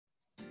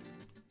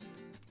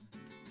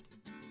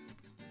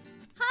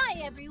Hi,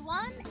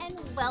 everyone, and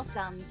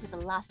welcome to the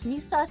Las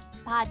Musas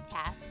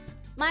podcast.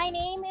 My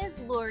name is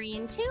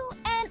Lorian Chu,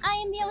 and I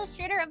am the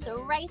illustrator of The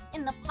Rice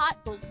in the Pot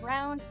Goes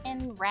Round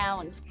and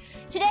Round.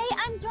 Today,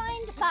 I'm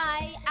joined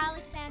by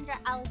Alexandra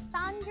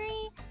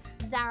Alessandri,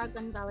 Zara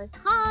Gonzalez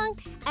Hong,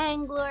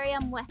 and Gloria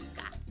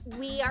Muesca.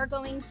 We are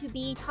going to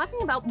be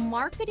talking about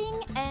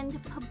marketing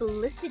and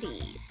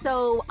publicity.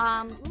 So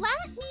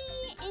let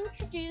me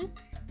introduce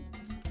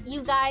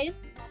you guys.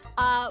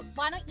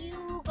 Why don't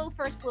you go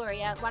first,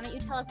 Gloria? Why don't you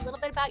tell us a little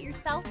bit about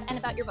yourself and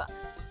about your book?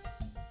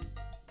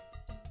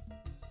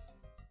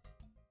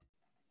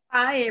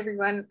 Hi,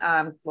 everyone.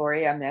 I'm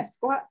Gloria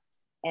Muesca,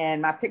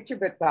 and my picture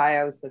book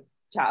bio is a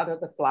child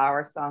of the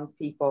flower song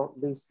people,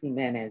 Luz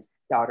Jimenez,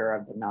 daughter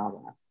of the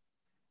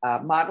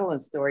Nahua. Model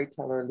and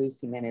storyteller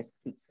Luz Jimenez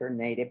keeps her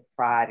native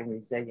pride and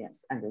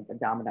resilience under the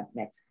dominant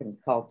Mexican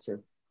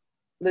culture.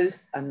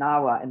 Luz, a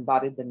Nahua,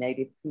 embodied the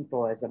native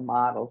people as a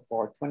model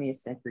for 20th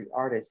century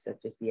artists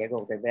such as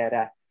Diego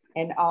Rivera,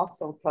 and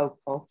also told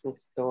cultural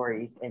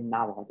stories in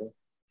Nahuatl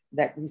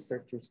that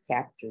researchers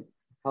captured,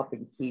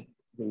 helping keep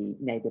the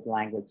native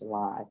language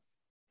alive.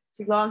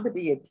 She longed to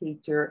be a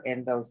teacher,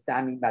 and though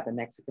stymied by the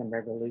Mexican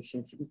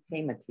Revolution, she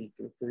became a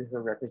teacher through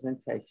her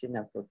representation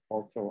of her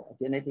cultural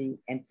identity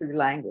and through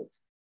language.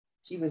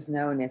 She was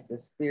known as the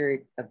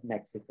Spirit of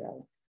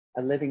Mexico,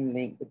 a living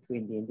link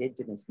between the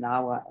indigenous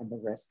Nahua and the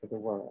rest of the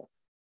world.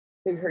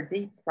 Through her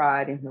deep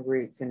pride in her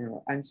roots and her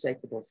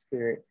unshakable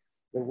spirit,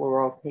 the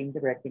world came to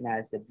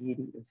recognize the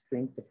beauty and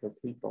strength of her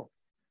people.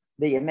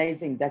 The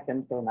amazing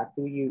Deccan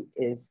Tonatiuh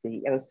is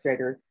the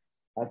illustrator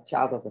of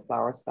Child of the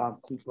Flower Song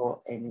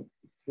People, and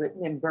it's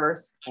written in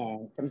verse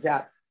and comes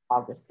out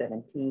August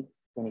 17th,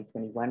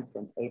 2021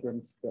 from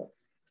Abrams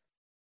Books.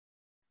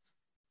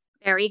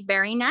 Very,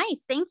 very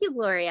nice. Thank you,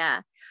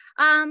 Gloria.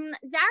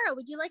 Zara,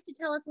 would you like to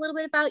tell us a little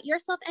bit about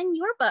yourself and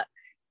your book?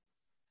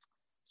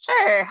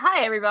 Sure.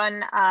 Hi,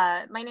 everyone.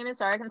 My name is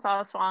Zara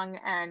Gonzalez Wong,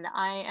 and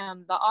I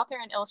am the author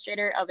and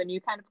illustrator of A New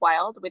Kind of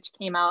Wild, which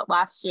came out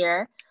last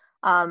year,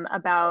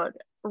 about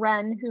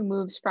Ren, who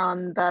moves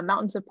from the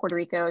mountains of Puerto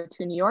Rico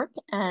to New York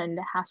and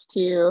has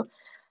to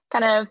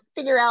kind of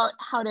figure out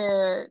how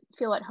to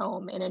feel at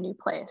home in a new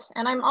place.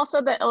 And I'm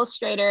also the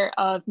illustrator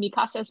of Mi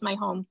Casa Es My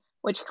Home,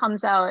 which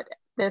comes out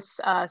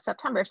this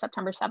September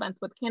 7th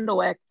with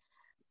Candlewick,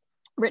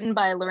 written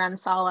by Loren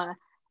Sala.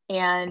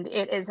 And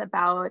it is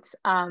about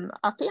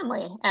a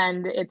family,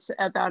 and it's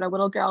about a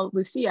little girl,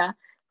 Lucia,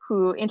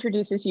 who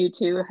introduces you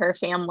to her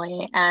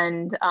family,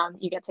 and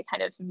you get to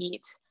kind of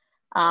meet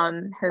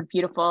her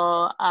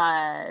beautiful,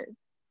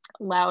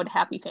 loud,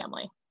 happy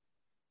family.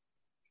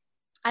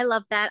 I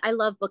love that. I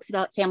love books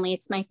about family.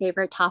 It's my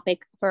favorite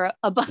topic for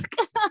a book.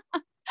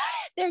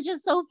 They're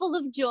just so full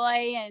of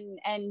joy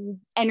and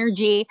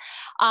energy.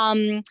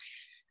 I'm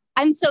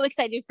so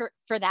excited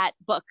for that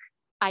book.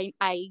 I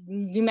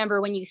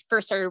remember when you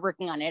first started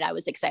working on it, I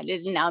was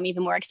excited, and now I'm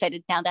even more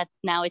excited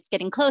now it's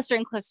getting closer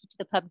and closer to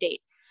the pub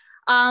date.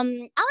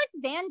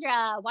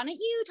 Alexandra, why don't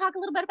you talk a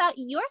little bit about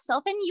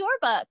yourself and your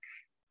book?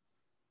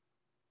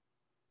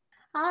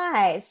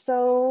 Hi,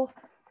 so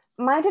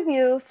my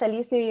debut,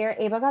 Feliz New Year,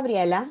 Eva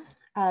Gabriela,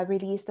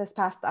 released this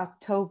past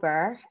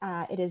October.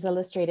 It is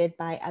illustrated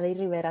by Ali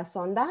Rivera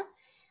Sonda,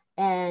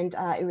 and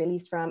it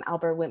released from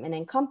Albert Whitman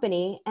and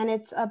Company. And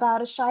it's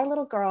about a shy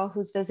little girl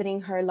who's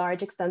visiting her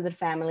large extended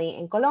family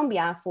in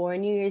Colombia for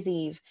New Year's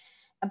Eve.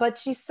 But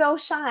she's so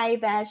shy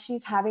that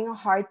she's having a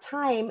hard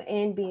time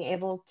in being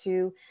able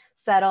to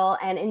settle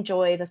and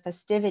enjoy the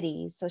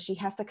festivities. So she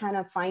has to kind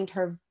of find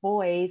her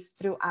voice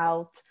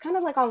throughout, kind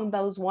of like on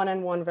those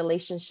one-on-one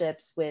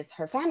relationships with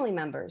her family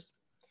members.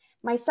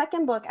 My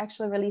second book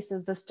actually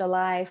releases this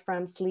July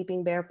from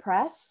Sleeping Bear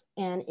Press,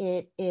 and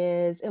it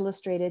is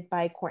illustrated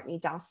by Courtney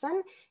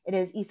Dawson. It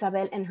is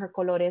Isabel and Her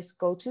Colores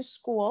Go to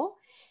School.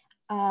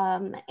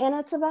 And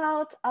it's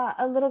about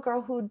a little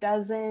girl who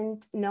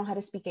doesn't know how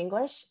to speak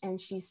English, and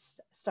she's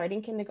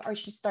starting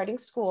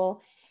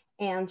school,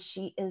 and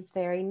she is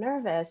very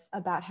nervous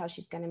about how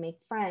she's going to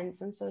make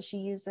friends. And so she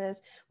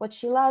uses what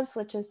she loves,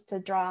 which is to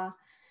draw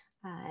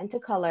and to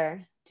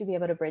color, to be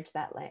able to bridge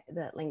that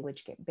the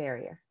language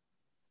barrier.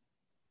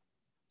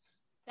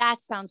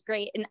 That sounds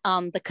great.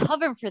 And the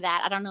cover for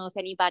that, I don't know if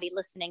anybody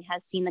listening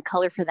has seen the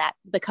cover for that,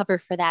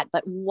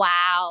 but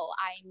wow,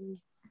 I'm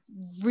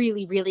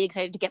really, really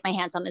excited to get my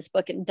hands on this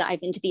book and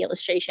dive into the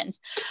illustrations.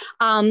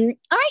 All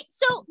right,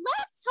 so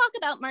let's talk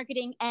about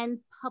marketing and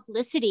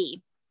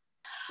publicity.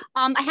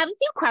 I have a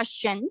few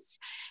questions,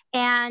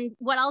 and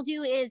what I'll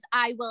do is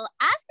I will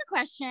ask a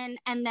question,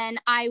 and then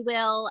I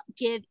will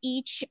give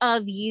each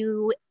of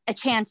you a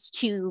chance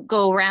to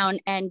go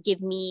around and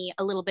give me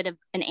a little bit of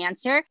an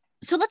answer.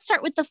 So let's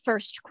start with the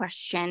first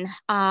question.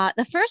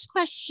 The first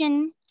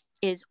question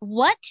is,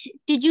 what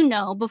did you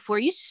know before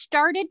you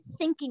started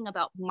thinking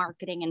about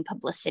marketing and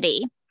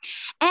publicity?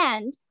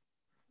 And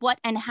what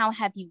and how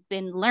have you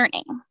been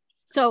learning?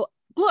 So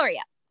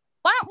Gloria,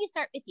 why don't we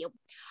start with you?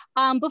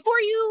 Before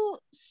you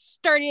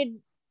started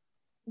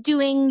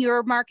doing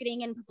your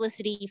marketing and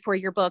publicity for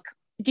your book,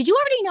 did you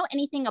already know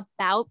anything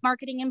about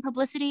marketing and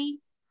publicity?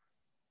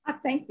 I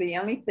think the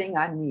only thing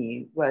I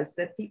knew was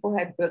that people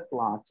had book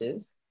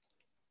launches,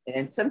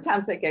 and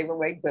sometimes they gave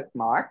away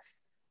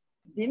bookmarks.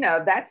 You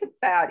know, that's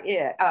about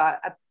it.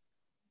 I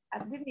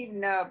didn't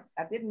even know,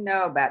 I didn't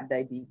know about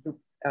debut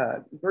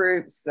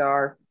groups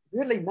or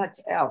really much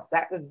else.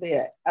 That was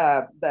it.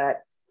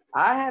 But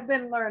I have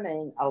been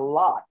learning a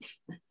lot.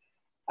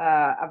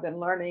 I've been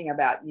learning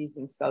about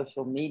using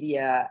social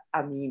media.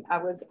 I mean, I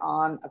was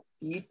on a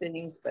few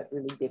things, but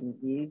really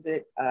didn't use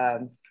it.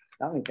 The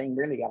only thing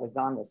really I was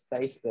on was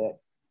Facebook,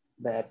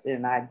 but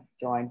then I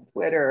joined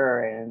Twitter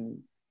and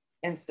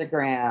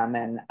Instagram,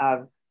 and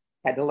I've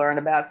had to learn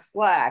about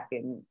Slack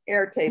and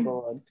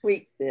Airtable and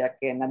TweetDeck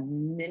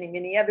and many,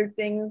 many other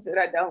things that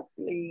I don't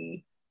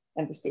really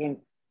understand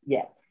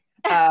yet.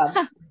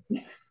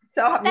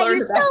 So I've that learned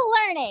you're still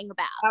learning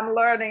about. I'm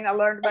learning. I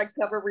learned about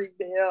cover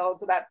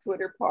rebuilds, about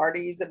Twitter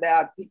parties,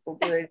 about people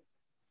doing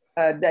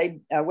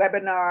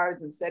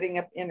webinars and setting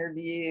up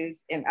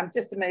interviews. And I'm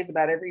just amazed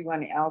about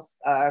everyone else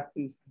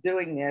who's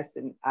doing this.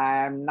 And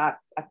I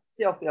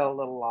still feel a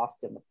little lost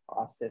in the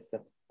process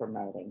of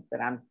promoting,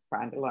 but I'm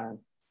trying to learn.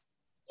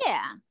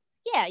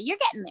 Yeah, you're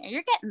getting there.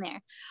 Okay,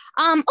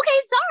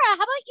 Zara, how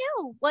about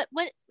you? What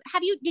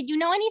did you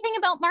know anything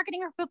about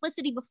marketing or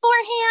publicity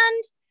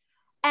beforehand?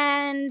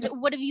 And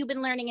what have you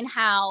been learning and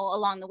how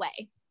along the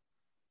way?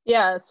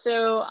 Yeah,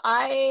 so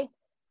I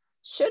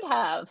should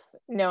have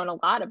known a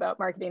lot about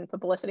marketing and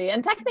publicity.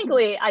 And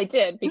technically I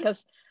did,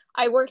 because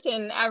I worked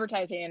in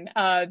advertising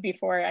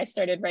before I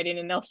started writing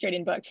and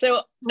illustrating books.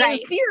 So in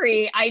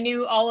theory, I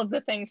knew all of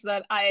the things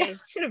that I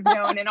should have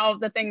known and all of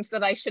the things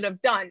that I should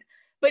have done.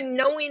 But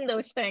knowing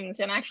those things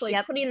and actually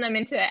putting them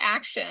into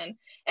action,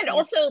 and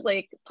also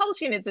like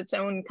publishing is its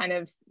own kind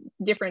of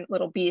different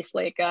little beast.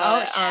 Like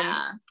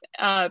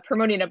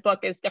promoting a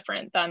book is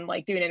different than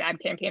like doing an ad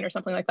campaign or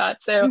something like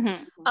that. So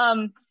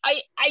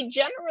I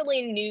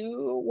generally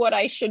knew what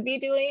I should be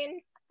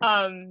doing,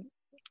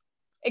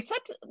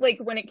 except like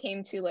when it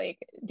came to like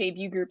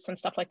debut groups and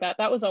stuff like that.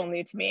 That was all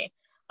new to me.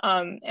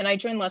 And I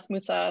joined Las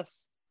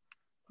Musas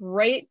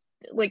right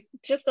like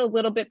just a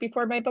little bit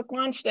before my book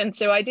launched, and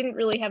so I didn't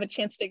really have a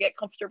chance to get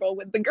comfortable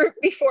with the group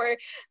before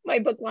my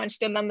book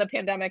launched, and then the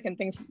pandemic and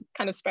things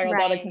kind of spiraled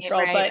out of control.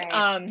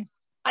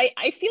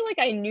 I feel like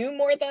I knew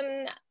more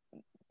than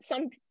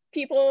some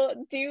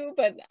people do,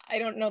 but I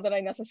don't know that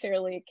I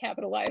necessarily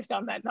capitalized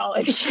on that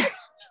knowledge.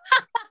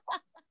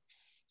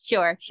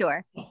 Sure.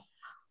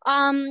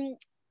 All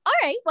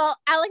right, well,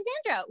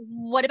 Alexandra,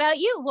 what about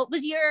you? What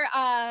was your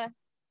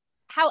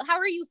how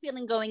are you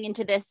feeling going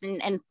into this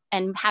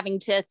and having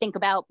to think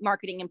about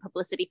marketing and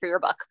publicity for your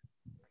book?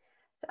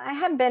 So I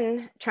had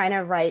been trying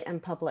to write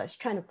and publish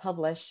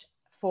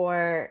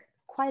for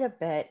quite a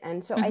bit.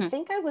 And so I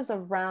think I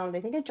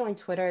joined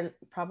Twitter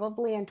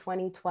probably in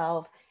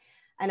 2012,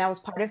 and I was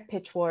part of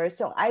Pitch Wars.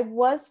 So I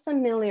was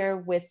familiar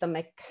with the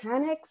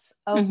mechanics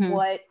of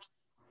what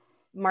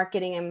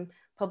marketing and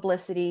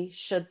publicity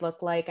should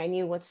look like. I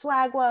knew what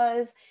swag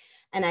was,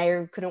 and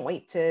I couldn't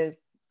wait to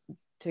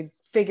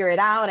figure it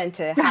out and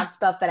to have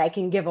stuff that I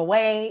can give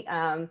away.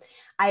 I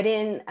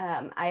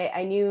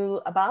knew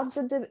about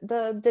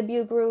the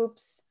debut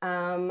groups.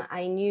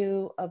 I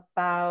knew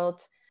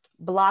about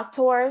block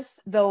tours,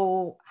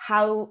 though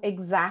how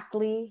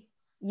exactly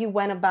you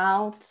went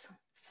about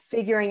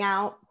figuring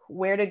out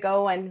where to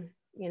go and,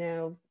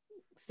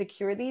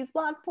 secure these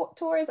block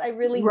tours, I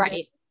really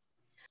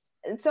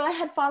didn't. So I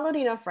had followed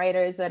enough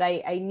writers that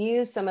I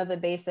knew some of the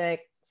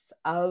basics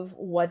of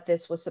what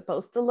this was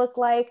supposed to look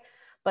like.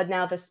 But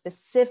now the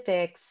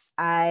specifics,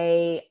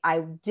 I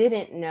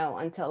didn't know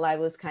until I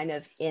was kind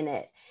of in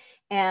it.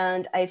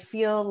 And I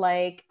feel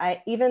like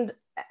I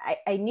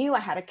knew I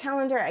had a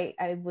calendar,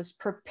 I was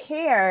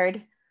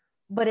prepared,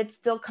 but it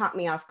still caught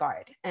me off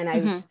guard. And I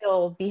was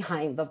still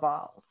behind the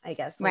ball, I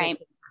guess,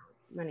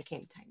 when it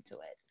came time to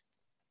it.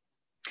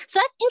 So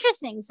that's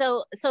interesting.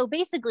 So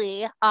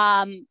basically,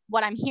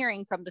 what I'm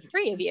hearing from the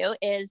three of you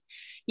is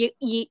you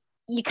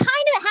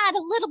kind of had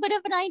a little bit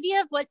of an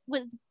idea of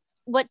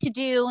what to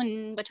do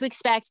and what to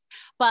expect,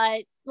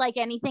 but like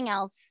anything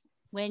else,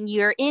 when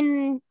you're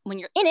in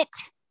it,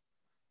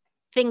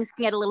 things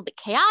can get a little bit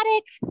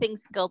chaotic.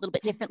 Things can go a little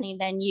bit differently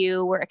than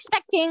you were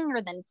expecting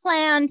or than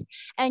planned,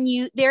 and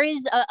there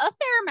is a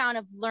fair amount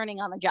of learning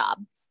on the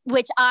job,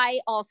 which I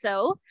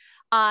also,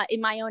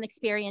 in my own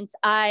experience,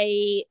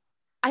 I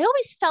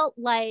always felt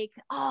like,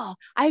 oh,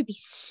 I would be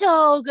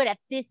so good at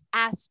this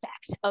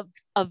aspect of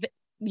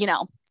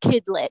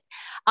Kidlit,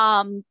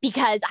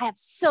 because I have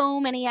so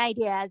many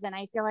ideas and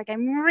I feel like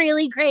I'm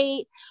really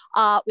great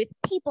with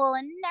people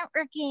and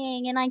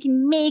networking, and I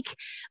can make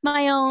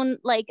my own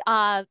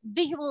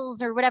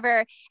visuals or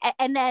whatever.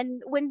 And then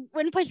when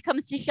push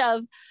comes to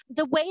shove,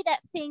 the way that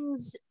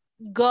things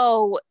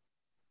go,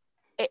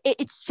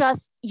 it's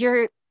just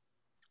you're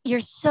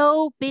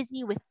so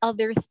busy with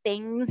other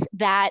things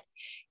that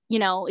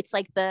it's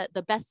like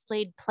the best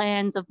laid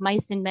plans of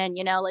mice and men,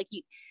 like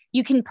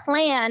you can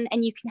plan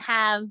and you can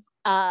have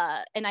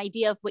an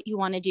idea of what you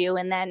want to do,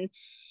 and then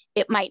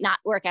it might not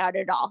work out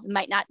at all. It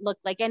might not look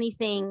like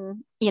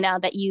anything,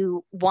 that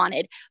you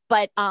wanted.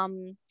 But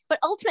But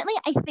ultimately,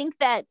 I think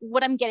that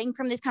what I'm getting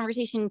from this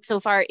conversation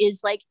so far is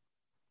like,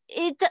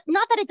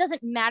 not that it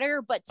doesn't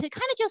matter, but to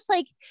kind of just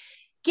like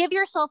give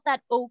yourself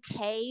that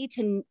okay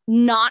to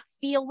not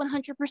feel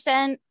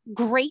 100%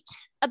 great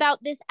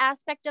about this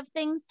aspect of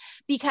things,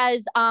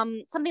 because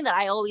something that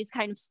I always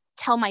kind of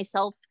tell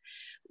myself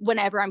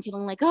whenever I'm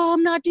feeling like, oh,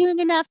 I'm not doing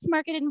enough to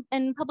market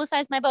and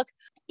publicize my book,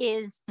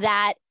 is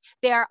that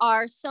there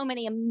are so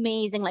many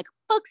amazing like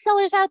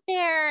booksellers out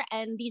there,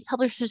 and these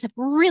publishers have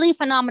really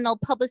phenomenal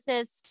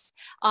publicists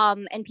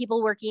and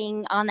people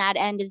working on that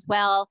end as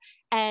well.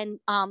 And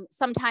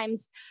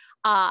sometimes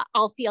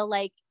I'll feel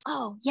like,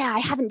 oh yeah, I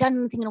haven't done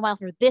anything in a while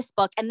for this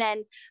book. And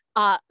then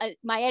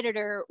my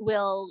editor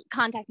will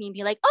contact me and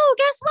be like, oh,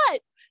 guess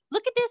what?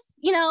 Look at this,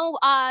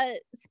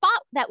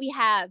 spot that we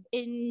have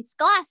in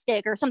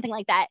Scholastic or something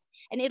like that.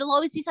 And it'll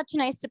always be such a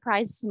nice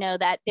surprise to know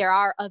that there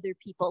are other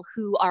people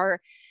who are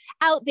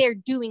out there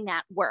doing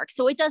that work.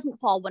 So it doesn't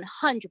fall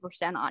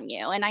 100% on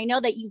you. And I know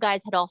that you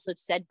guys had also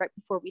said right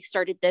before we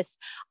started this,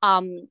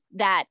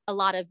 that a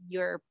lot of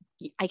your,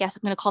 I guess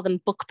I'm going to call them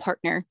book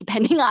partner,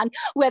 depending on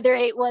whether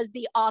it was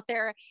the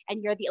author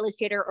and you're the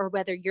illustrator, or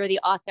whether you're the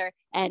author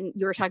and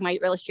you were talking about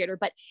your illustrator.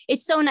 But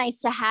it's so nice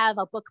to have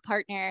a book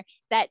partner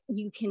that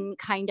you can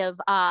kind of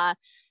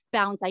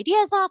bounce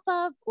ideas off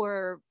of,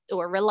 or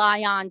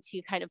rely on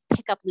to kind of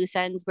pick up loose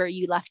ends where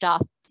you left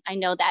off. I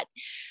know that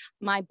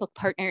my book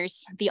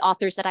partners, the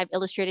authors that I've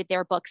illustrated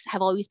their books,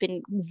 have always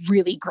been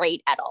really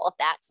great at all of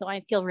that. So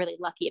I feel really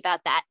lucky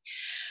about that.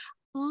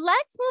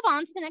 Let's move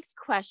on to the next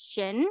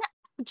question.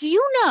 Do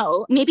you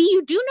know, maybe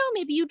you do know,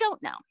 maybe you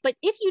don't know, but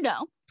if you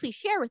know, please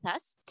share with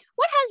us,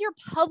 what has your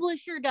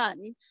publisher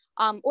done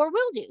or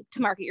will do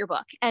to market your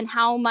book, and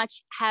how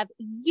much have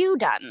you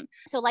done?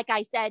 So like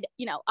I said,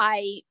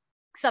 I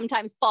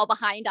sometimes fall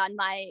behind on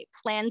my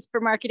plans for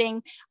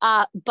marketing,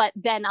 but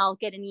then I'll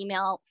get an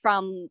email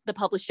from the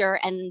publisher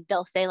and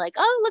they'll say like,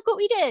 oh, look what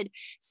we did.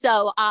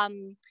 So how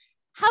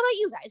about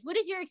you guys? What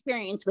is your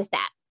experience with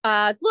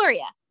that?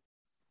 Gloria?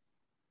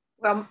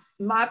 Well,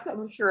 my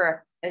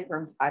publisher,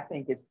 Abrams, I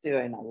think is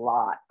doing a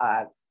lot.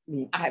 I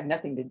mean, I have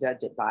nothing to judge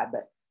it by,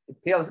 but it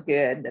feels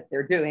good that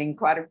they're doing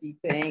quite a few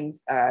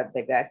things.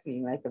 They've asked me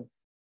to make a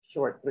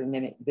short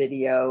 3-minute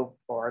video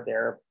for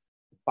their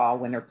fall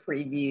winter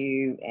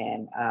preview.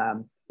 And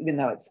even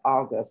though it's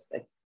August,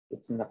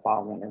 it's in the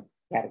fall winter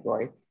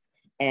category.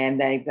 And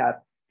they've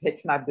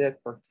pitched my book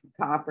for some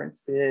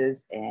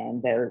conferences,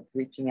 and they're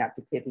reaching out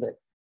to Kidlit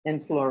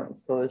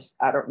influencers.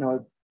 I don't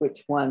know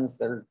which ones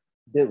they're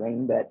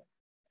doing, but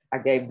I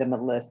gave them a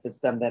list of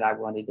some that I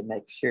wanted to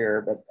make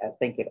sure, but I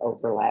think it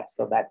overlaps.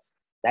 So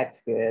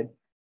that's good.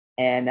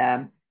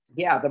 And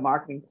yeah, the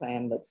marketing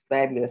plan looks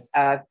fabulous.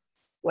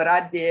 What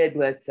I did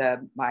was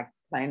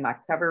my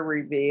cover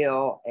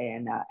reveal,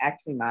 and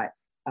actually my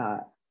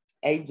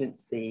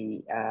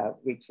agency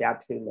reached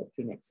out to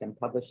Latinx in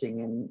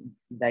Publishing, and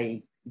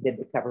they did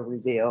the cover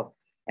reveal.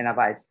 And I've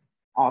asked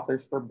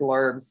authors for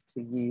blurbs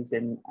to use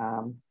in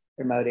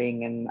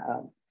promoting, and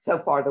so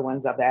far the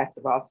ones I've asked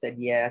have all said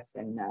yes,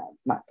 and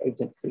my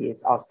agency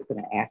is also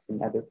going to ask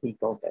some other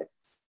people that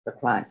for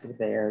clients of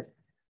theirs.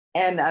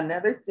 And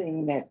another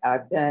thing that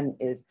I've done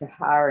is to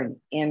hire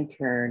an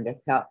intern to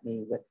help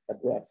me with the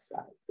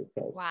website,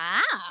 because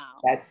wow,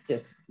 that's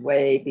just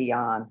way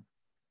beyond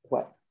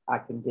what I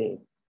can do.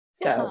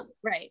 So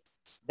right,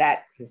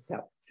 that has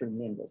helped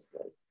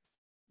tremendously.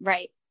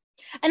 Right.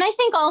 And I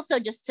think also,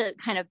 just to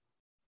kind of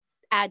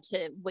add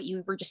to what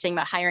you were just saying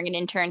about hiring an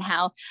intern,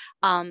 how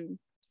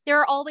there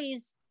are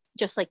always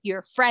just like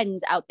your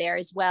friends out there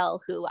as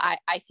well, who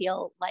I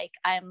feel like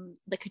I'm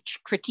the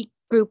critique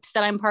groups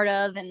that I'm part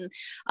of, and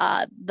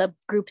the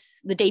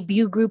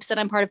debut groups that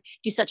I'm part of,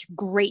 do such a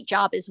great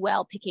job as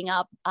well, picking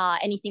up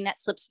anything that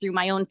slips through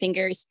my own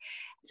fingers.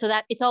 So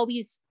that it's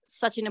always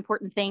such an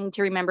important thing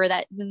to remember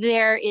that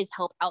there is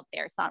help out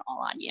there. It's not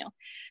all on you.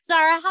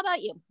 Zara, how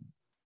about you?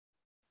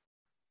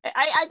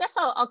 I guess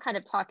I'll kind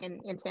of talk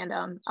in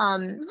tandem.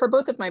 For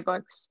both of my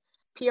books,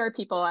 PR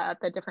people at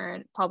the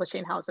different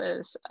publishing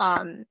houses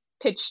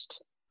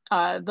pitched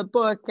the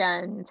book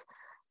and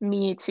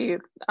me to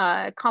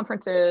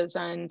conferences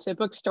and to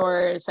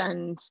bookstores,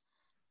 and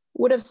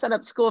would have set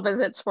up school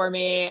visits for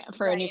me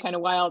for A New Kind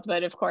of Wild.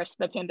 But of course,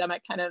 the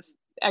pandemic kind of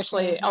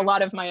actually a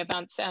lot of my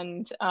events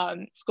and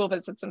school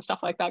visits and stuff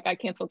like that got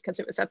canceled, because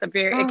it was at the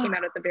it came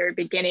out at the very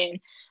beginning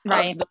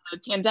of the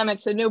pandemic.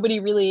 So nobody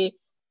really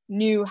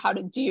knew how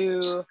to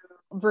do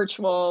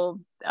virtual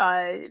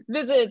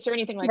visits or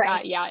anything like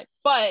that yet.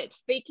 But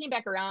they came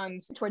back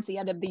around towards the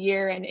end of the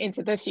year and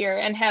into this year,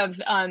 and have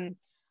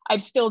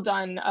I've still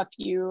done a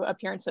few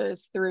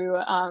appearances through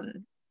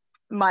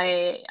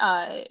my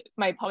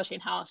publishing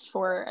house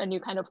for A New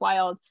Kind of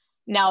Wild,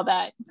 now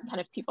that kind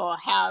of people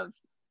have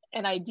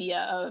an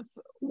idea of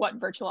what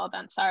virtual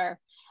events are.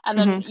 And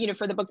then,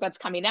 for the book that's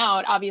coming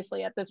out,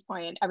 obviously at this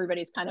point,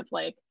 everybody's kind of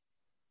like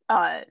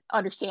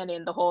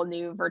understanding the whole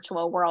new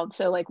virtual world.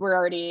 So like we're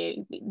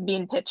already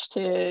being pitched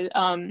to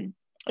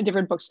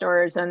different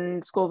bookstores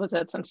and school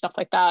visits and stuff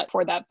like that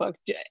for that book,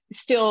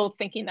 still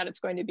thinking that it's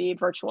going to be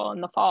virtual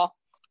in the fall.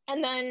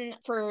 And then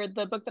for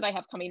the book that I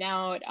have coming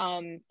out,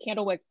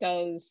 Candlewick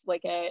does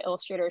like a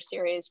illustrator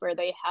series where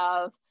they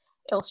have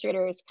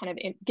illustrators kind of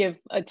give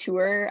a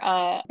tour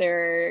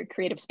their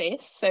creative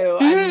space. So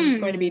I'm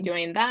going to be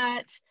doing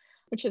that,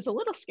 which is a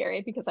little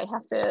scary because I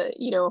have to,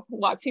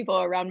 walk people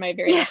around my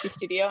very messy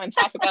studio and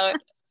talk about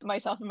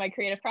myself and my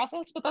creative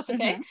process, but that's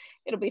okay.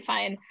 It'll be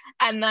fine.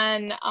 And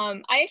then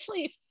I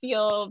actually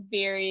feel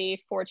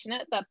very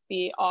fortunate that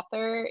the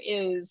author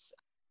is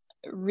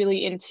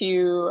really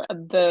into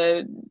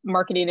the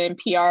marketing and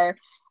PR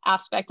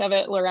aspect of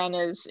it. Loren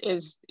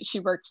is she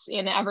works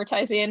in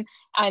advertising,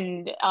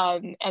 and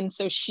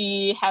so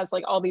she has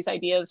like all these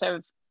ideas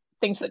of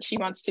things that she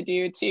wants to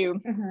do to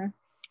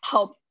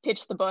help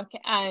pitch the book.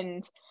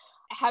 And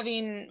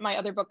having my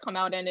other book come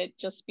out and it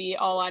just be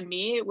all on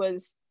me, it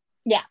was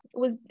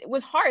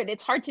hard.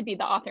 It's hard to be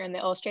the author and the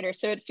illustrator,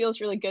 so it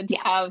feels really good to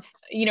have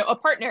a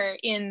partner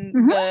in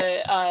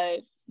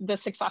the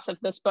success of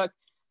this book.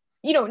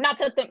 Not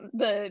that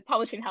the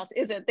publishing house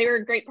isn't, they're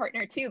a great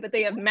partner too, but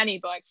they have many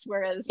books,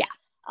 whereas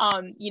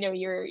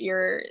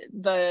you're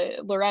the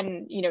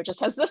Loren, just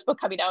has this book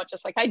coming out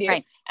just like I do.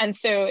 Right. And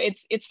so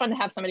it's fun to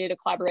have somebody to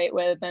collaborate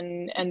with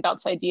and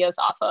bounce ideas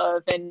off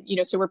of. And,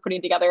 so we're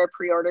putting together a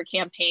pre-order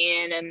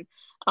campaign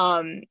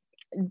and,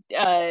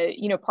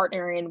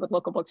 partnering with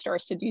local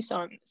bookstores to do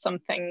some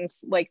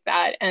things like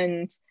that.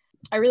 And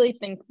I really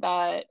think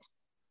that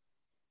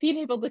being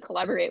able to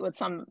collaborate with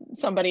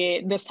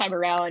somebody this time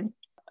around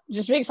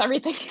just makes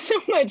everything so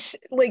much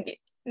like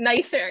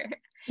nicer.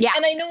 Yeah.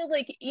 And I know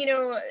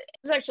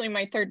it's actually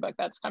my third book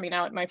that's coming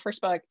out. My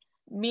first book,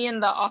 me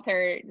and the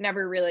author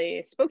never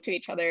really spoke to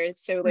each other.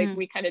 So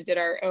we kind of did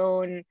our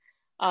own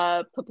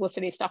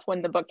publicity stuff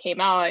when the book came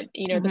out.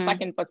 The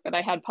second book that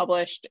I had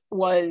published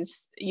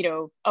was,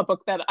 a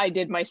book that I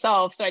did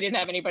myself. So I didn't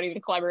have anybody to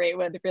collaborate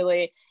with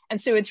really. And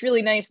so it's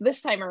really nice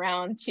this time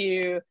around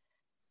to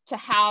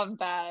have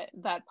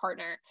that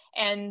partner.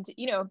 And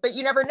but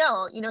you never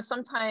know,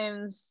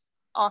 sometimes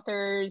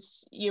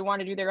authors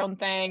want to do their own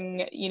thing,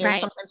 right.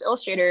 Sometimes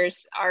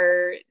illustrators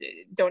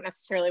don't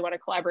necessarily want to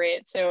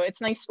collaborate, so it's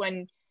nice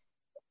when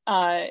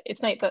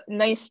it's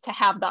nice to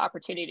have the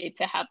opportunity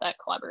to have that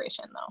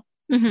collaboration though.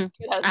 Two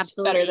heads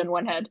absolutely better than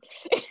one head.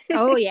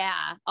 oh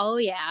yeah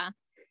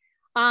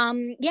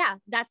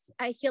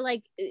I feel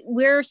like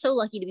we're so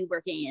lucky to be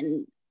working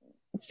in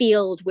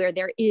field where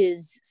there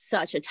is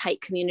such a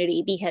tight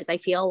community, because I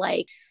feel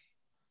like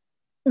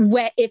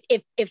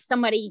if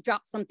somebody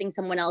drops something,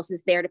 someone else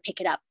is there to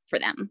pick it up for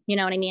them. You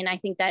know what I mean? I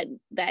think that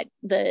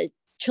the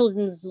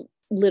children's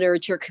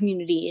literature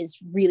community is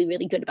really,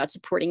 really good about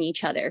supporting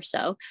each other.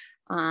 So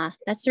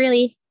that's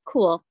really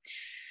cool.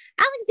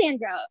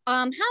 Alexandra,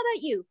 how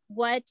about you?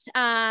 What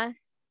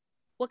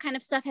kind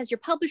of stuff has your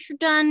publisher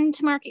done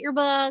to market your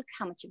book?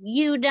 How much have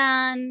you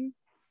done?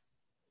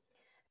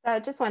 So I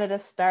just wanted to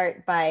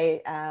start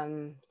by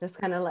just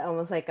kind of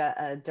almost like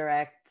a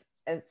direct.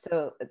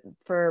 So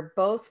for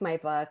both my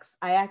books,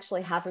 I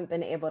actually haven't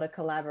been able to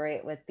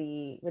collaborate with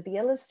the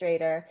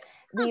illustrator.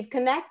 We've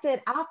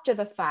connected after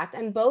the fact,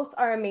 and both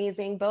are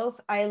amazing.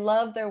 Both, I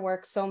love their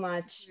work so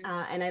much,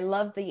 and I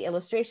love the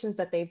illustrations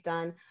that they've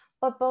done.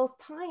 But both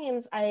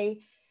times, I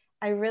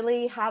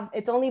really have.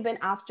 It's only been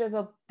after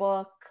the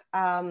book,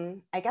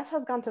 I guess,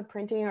 has gone to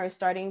printing or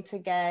starting to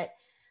get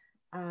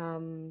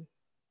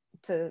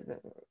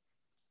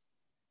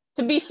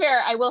To be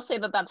fair, I will say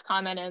that that's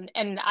common,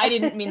 and I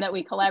didn't mean that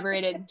we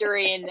collaborated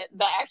during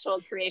the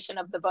actual creation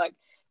of the book,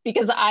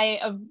 because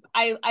I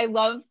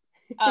love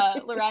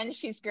Loren,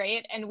 she's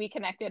great, and we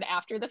connected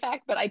after the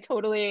fact, but I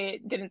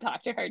totally didn't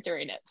talk to her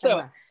during it. So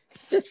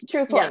just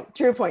true point.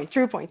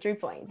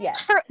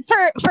 Yes.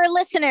 For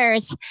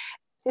listeners,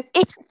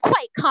 it's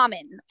quite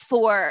common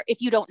for,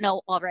 if you don't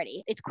know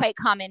already, it's quite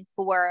common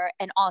for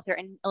an author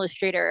and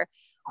illustrator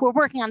who are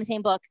working on the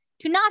same book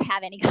to not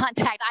have any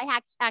contact. I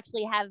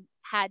actually have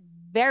had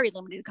very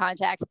limited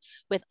contact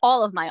with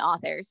all of my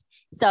authors.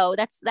 So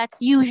that's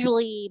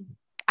usually,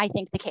 I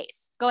think, the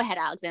case. Go ahead,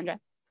 Alexandra.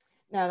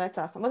 No, that's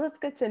awesome. Well, that's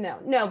good to know.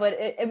 No, but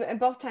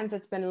both times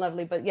it's been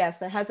lovely. But yes,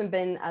 there hasn't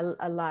been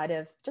a lot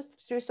of,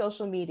 just through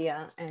social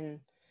media and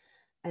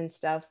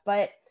stuff.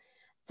 But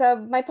so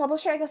my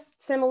publisher, I guess,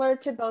 similar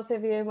to both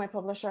of you, my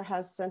publisher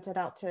has sent it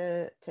out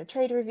to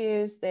trade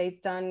reviews.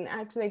 They've done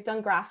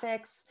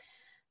graphics.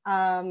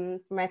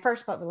 My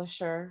first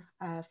publisher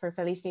for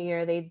Feliz New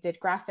Year, they did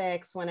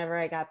graphics whenever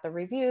I got the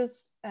reviews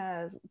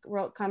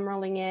come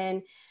rolling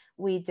in.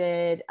 We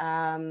did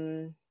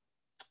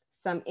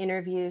some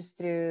interviews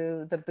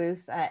through the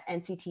booth at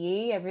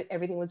NCTE.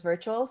 Everything was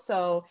virtual,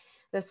 so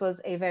this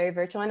was a very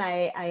virtual, and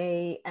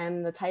I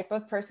am the type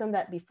of person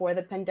that before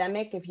the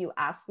pandemic, if you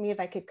asked me if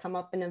I could come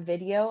up in a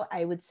video,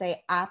 I would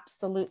say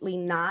absolutely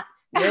not.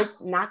 Nope,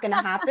 not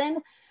gonna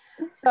happen.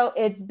 So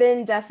it's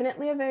been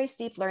definitely a very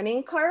steep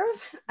learning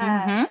curve,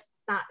 not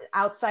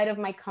outside of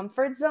my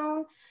comfort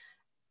zone,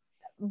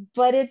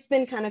 but it's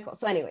been kind of cool.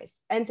 So anyways,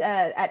 and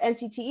at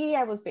NCTE,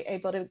 I was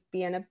able to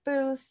be in a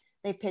booth.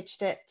 They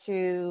pitched it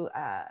to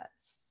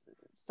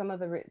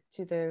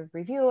the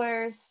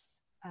reviewers.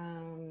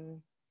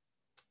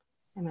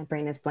 And my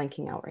brain is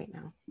blanking out right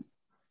now.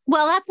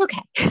 Well, that's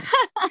okay.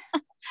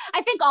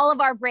 I think all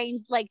of our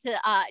brains like to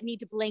need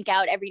to blink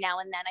out every now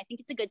and then. I think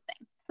it's a good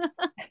thing.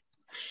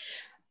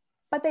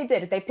 But they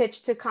did. They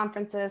pitched to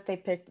conferences.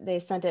 They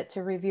sent it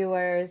to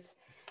reviewers.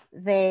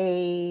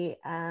 They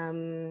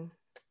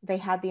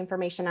had the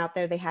information out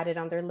there. They had it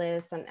on their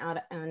list and out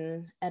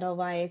on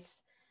Edelweiss.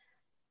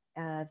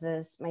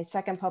 My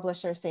second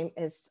publisher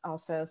is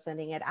also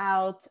sending it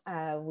out.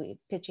 We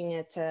pitching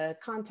it to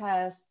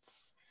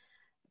contests,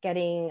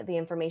 getting the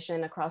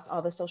information across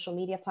all the social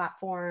media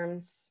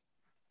platforms.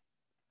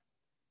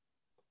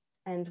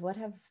 And what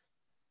have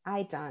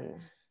I done?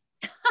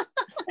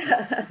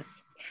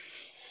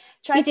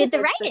 You did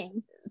the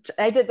writing.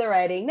 I did the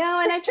writing. No,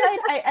 and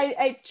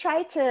I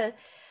tried to,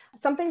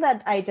 something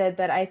that I did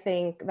that I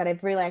think that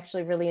I've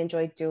really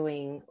enjoyed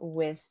doing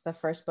with the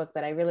first book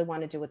that I really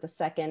want to do with the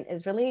second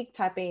is really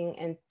tapping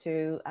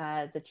into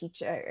the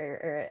teacher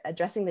or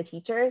addressing the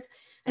teachers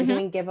and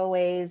doing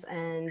giveaways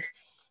and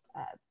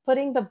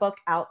putting the book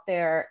out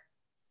there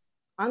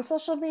on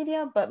social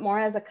media, but more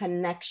as a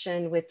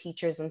connection with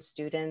teachers and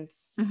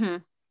students.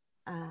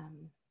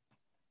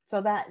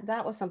 So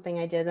that was something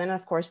I did. And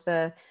of course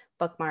the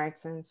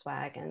bookmarks and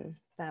swag and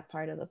that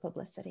part of the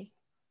publicity.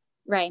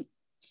 Right.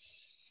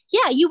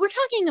 Yeah, you were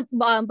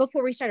talking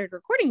before we started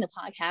recording the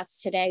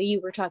podcast today, you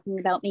were talking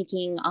about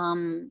making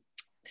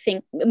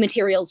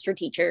materials for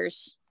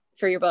teachers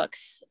for your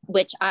books,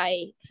 which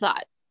I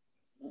thought,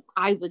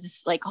 I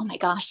was like, oh my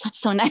gosh,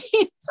 that's so nice.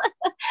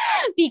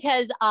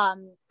 Because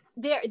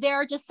there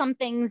are just some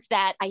things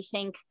that I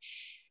think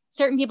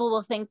certain people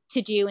will think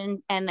to do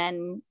and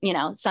then, you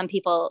know, some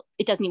people,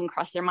 it doesn't even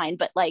cross their mind,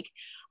 but like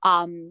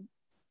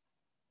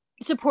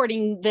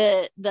supporting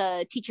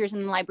the teachers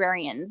and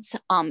librarians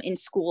in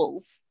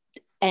schools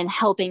and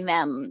helping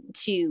them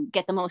to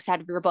get the most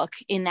out of your book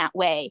in that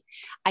way.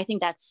 I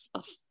think that's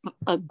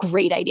a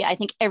great idea. I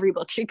think every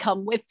book should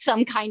come with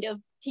some kind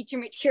of teacher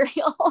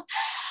material.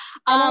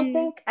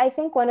 And I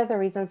think one of the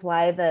reasons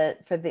why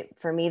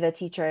for me the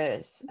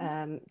teachers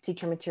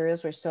teacher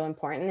materials were so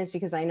important is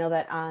because I know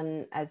that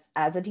as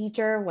a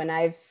teacher, when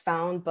I've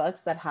found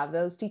books that have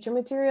those teacher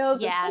materials,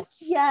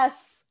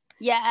 yes,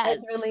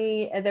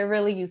 they're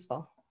really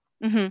useful.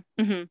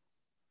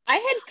 I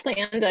had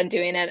planned on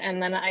doing it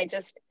and then I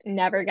just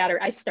never got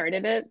her. I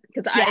started it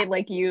because I,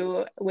 like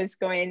you, was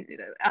going,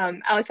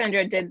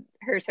 Alexandra did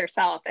hers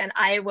herself. And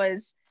I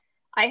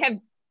have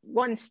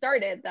one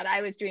started that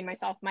I was doing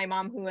myself. My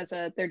mom, who was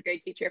a third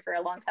grade teacher for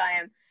a long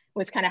time,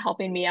 was kind of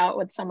helping me out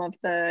with some of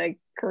the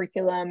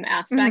curriculum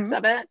aspects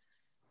of it.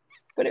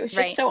 But it was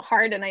just so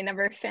hard and I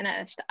never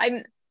finished. I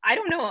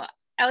don't know.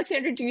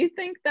 Alexandra, do you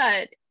think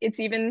that it's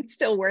even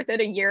still worth it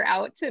a year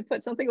out to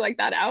put something like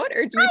that out?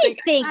 Or do you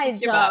think I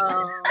do.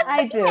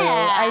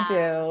 I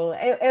do.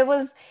 It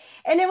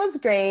was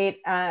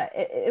great.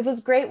 It was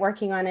great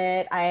working on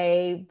it.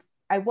 I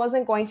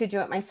wasn't going to do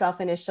it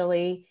myself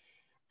initially.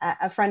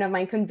 A friend of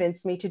mine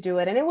convinced me to do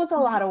it and it was a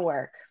lot of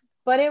work,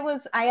 but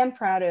I am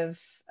proud of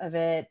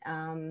it.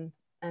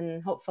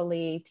 And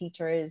hopefully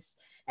teachers,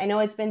 I know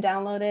it's been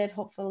downloaded.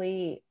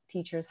 Hopefully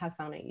teachers have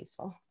found it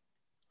useful.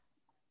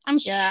 I'm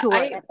sure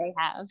that they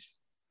have.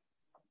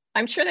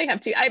 I'm sure they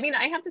have too. I mean,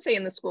 I have to say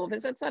in the school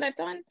visits that I've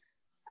done,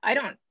 I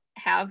don't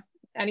have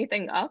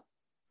anything up,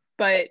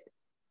 but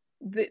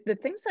the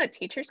things that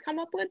teachers come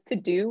up with to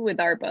do with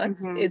our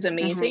books is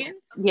amazing.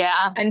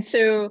 Yeah. And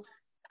so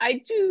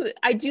I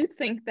do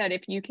think that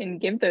if you can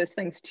give those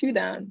things to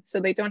them so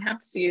they don't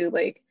have to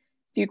like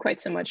do quite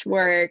so much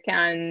work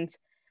and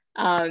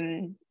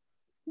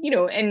you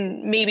know,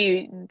 and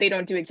maybe they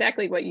don't do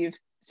exactly what you've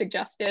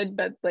suggested,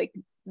 but like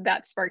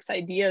that sparks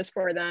ideas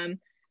for them.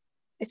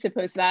 I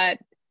suppose that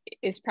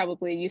is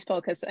probably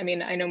useful because I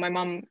mean, I know my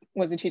mom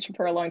was a teacher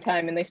for a long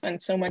time and they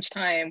spend so much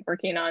time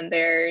working on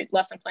their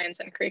lesson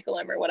plans and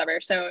curriculum or whatever.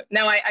 So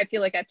now I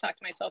feel like I've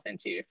talked myself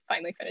into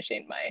finally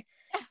finishing my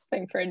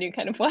thing for A New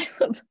Kind of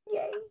Wild.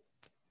 Yay.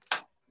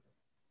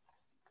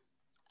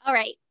 All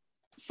right.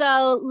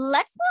 So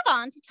let's move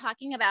on to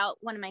talking about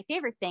one of my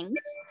favorite things,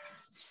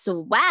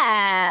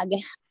 swag.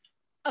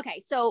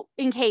 Okay. So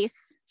in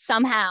case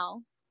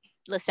somehow,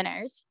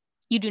 listeners,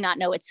 you do not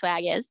know what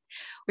swag is,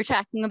 we're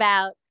talking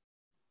about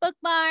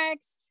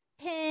bookmarks,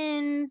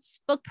 pins,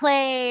 book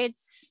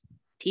plates,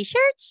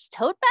 t-shirts,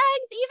 tote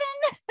bags,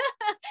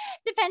 even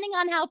depending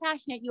on how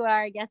passionate you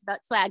are, I guess,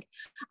 about swag.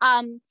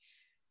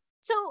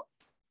 So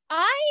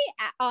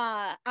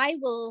I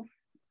will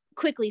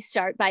quickly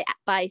start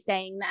by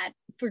saying that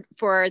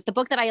for the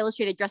book that I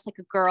illustrated, Dressed Like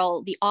a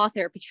Girl, the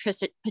author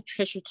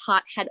Patricia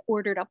Tott had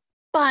ordered a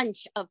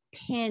bunch of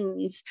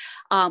pins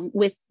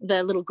with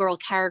the little girl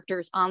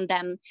characters on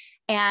them.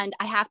 And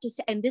I have to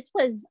say, and this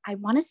was, I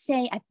want to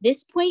say at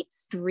this point,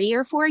 3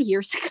 or 4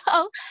 years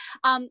ago,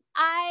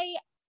 I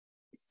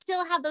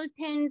still have those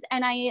pins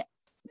and I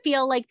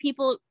feel like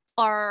people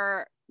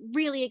are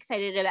really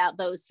excited about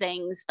those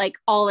things like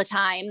all the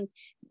time.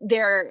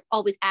 They're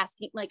always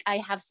asking, like I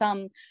have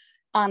some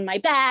on my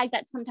bag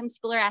that sometimes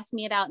people are asking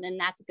me about. And then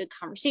that's a good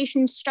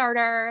conversation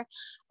starter.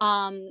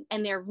 And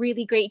they're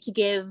really great to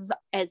give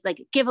as like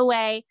a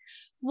giveaway.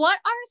 What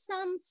are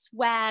some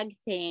swag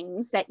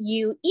things that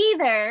you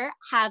either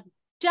have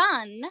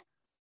done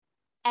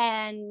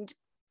and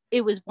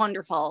it was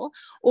wonderful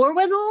or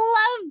would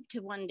love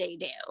to one day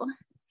do?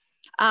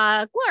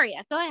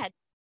 Gloria, go ahead.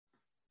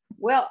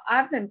 Well,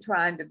 I've been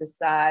trying to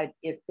decide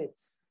if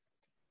it's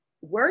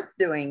worth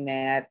doing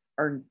that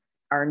or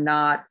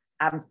not.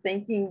 I'm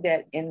thinking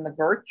that in the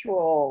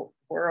virtual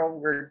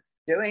world we're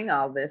doing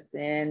all this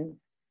in,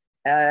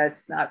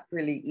 it's not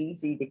really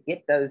easy to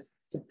get those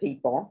to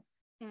people.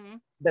 Mm-hmm.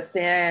 But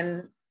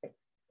then,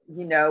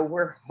 you know,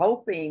 we're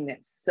hoping that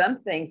some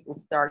things will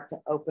start to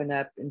open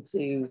up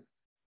into,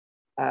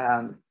 you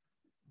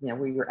know,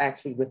 we were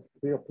actually with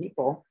real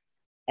people,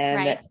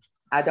 and that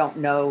I don't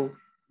know,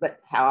 but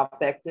how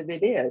effective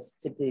it is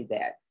to do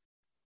that,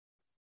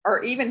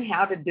 or even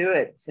how to do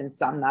it,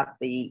 since I'm not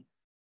the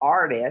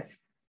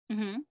artist.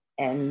 Mm-hmm.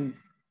 And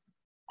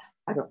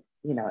I don't,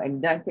 you know,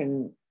 and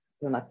Duncan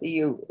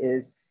Donofrio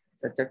is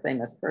such a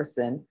famous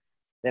person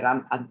that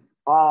I'm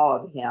awe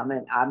of him,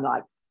 and I'm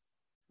like,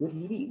 would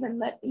he even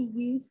let me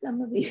use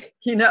some of these?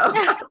 You know,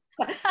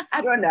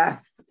 I don't know.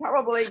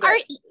 Probably.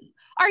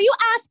 Are you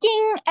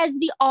asking as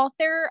the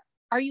author?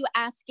 Are you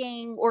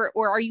asking, or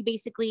are you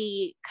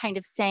basically kind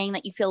of saying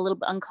that you feel a little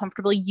bit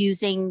uncomfortable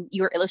using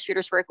your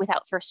illustrator's work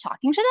without first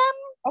talking to them?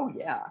 Oh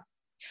yeah.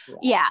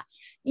 Yeah.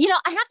 You know,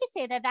 I have to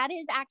say that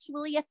is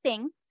actually a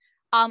thing.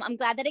 I'm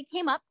glad that it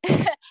came up.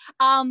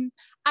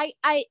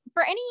 I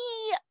for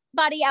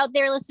anybody out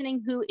there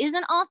listening who is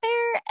an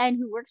author and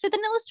who works with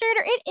an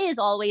illustrator, it is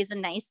always a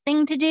nice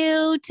thing to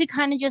do, to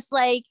kind of just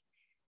like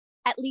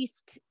at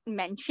least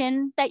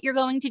mention that you're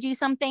going to do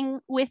something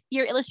with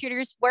your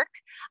illustrator's work.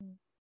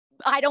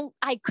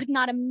 I could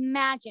not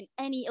imagine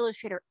any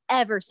illustrator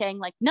ever saying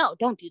like, no,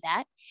 don't do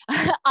that.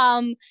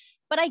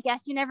 But I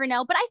guess you never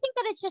know. But I think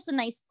that it's just a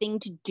nice thing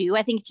to do.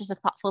 I think it's just a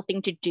thoughtful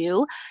thing to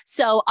do.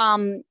 So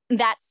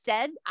that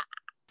said,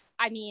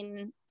 I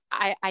mean,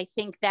 I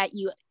think that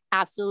you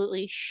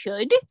absolutely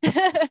should do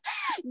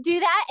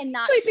that and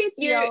not.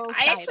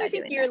 I actually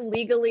think you're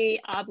legally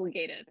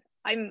obligated.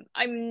 I'm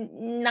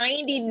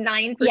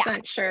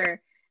 99% sure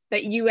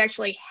that you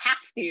actually have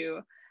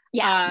to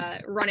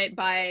run it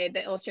by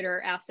the illustrator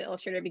or ask the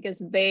illustrator, because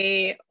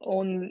they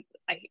own,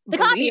 the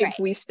copyright.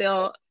 We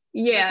still,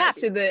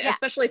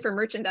 especially for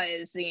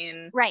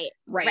merchandising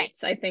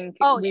rights. I think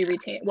we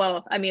retain,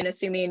 well, I mean,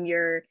 assuming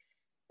your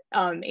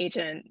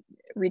agent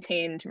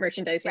retained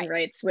merchandising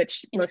rights,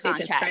 which most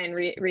agents try and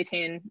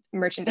retain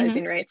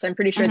merchandising rights. I'm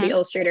pretty sure the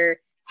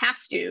illustrator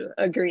has to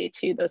agree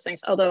to those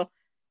things. Although,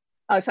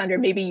 Alexandra,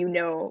 maybe you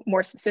know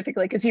more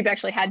specifically because you've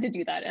actually had to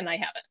do that and I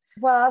haven't.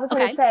 Well, I was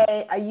going to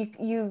say,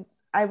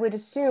 I would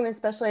assume,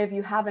 especially if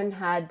you haven't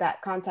had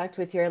that contact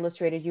with your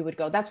illustrator, you would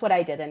go. That's what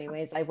I did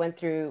anyways. I went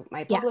through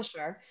my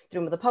publisher,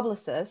 through the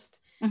publicist,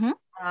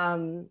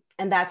 and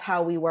that's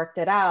how we worked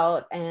it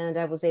out. And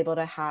I was able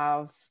to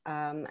have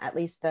at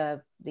least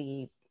but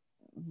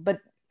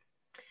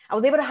I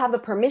was able to have the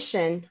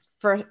permission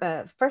for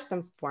first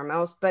and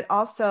foremost, but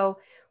also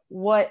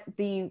what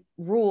the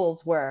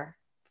rules were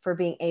for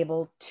being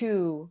able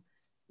to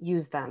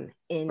use them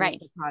in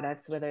the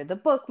products, whether the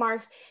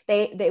bookmarks,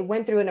 they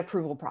went through an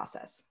approval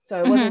process.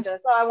 So it wasn't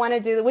just, I want to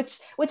do,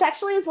 which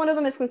actually is one of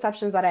the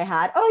misconceptions that I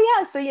had. Oh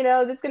yeah, so you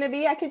know, it's going to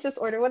be, I could just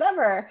order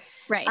whatever.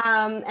 Right.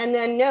 And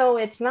then no,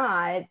 it's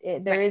not.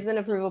 There is an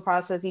approval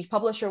process. Each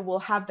publisher will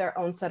have their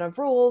own set of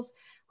rules.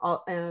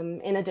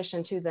 In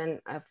addition to then,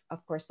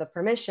 of course, the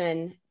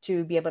permission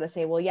to be able to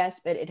say, well,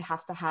 yes, but it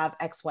has to have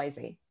X, Y,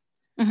 Z.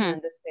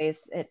 In this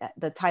case,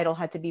 the title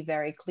had to be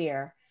very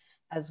clear,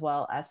 as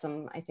well as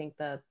some, I think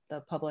the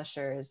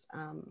publisher's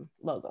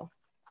logo.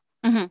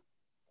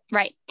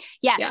 Right.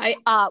 Yes. Yeah,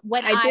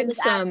 when I did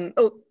was some.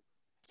 Asked,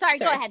 sorry.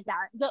 Go ahead,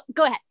 Zara.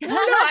 Go ahead. No,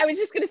 I was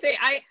just gonna say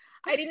I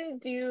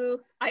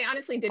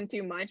honestly didn't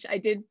do much. I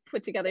did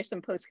put together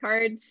some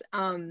postcards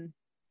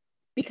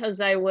because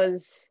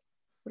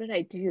what did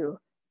I do?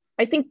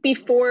 I think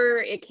before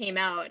it came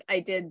out, I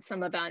did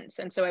some events,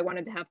 and so I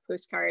wanted to have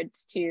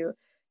postcards to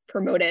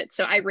promote it.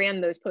 So I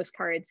ran those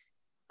postcards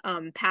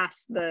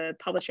past the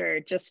publisher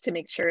just to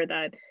make sure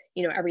that,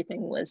 you know,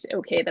 everything was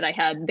okay, that I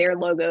had their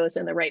logos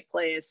in the right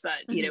place,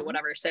 that, you know,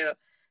 whatever. So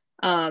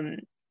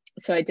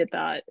so I did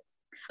that.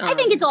 I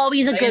think it's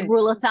always a good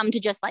rule of thumb to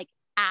just like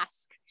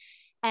ask,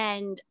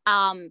 and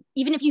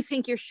even if you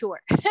think you're sure,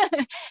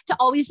 to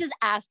always just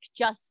ask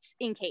just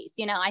in case.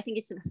 You know, I think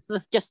it's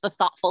just the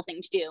thoughtful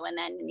thing to do, and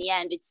then in the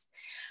end it's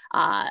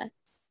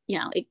you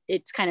know,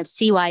 it's kind of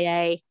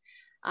CYA.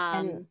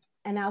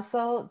 And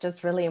also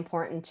just really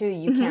important too,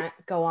 you can't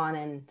go on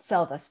and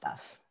sell this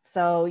stuff.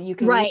 So you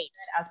can use it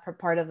as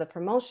part of the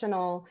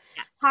promotional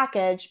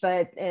package,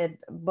 but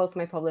both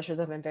my publishers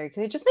have been very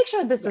clear. Just make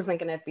sure this isn't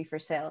going to be for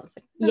sale. It's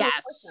like, no, of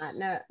course not.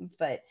 No,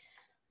 but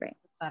I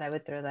thought I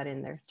would throw that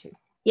in there too.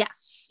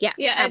 Yes. Yeah,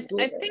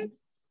 absolutely.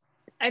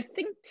 I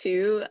think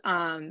too,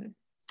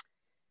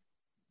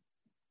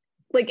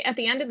 like at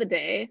the end of the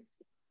day,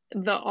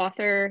 the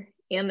author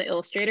and the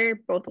illustrator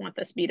both want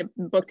this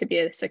book to be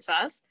a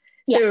success.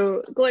 Yes.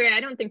 So Gloria, I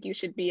don't think you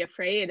should be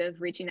afraid of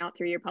reaching out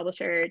through your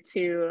publisher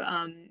to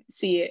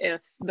see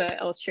if the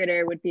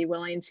illustrator would be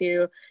willing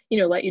to,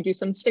 let you do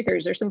some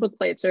stickers or some book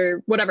plates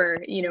or whatever,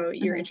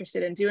 you're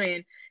interested in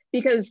doing.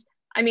 Because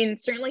I mean,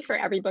 certainly for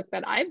every book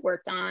that I've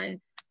worked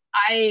on,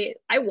 I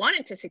want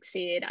it to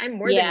succeed. I'm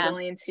more than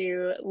willing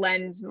to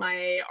lend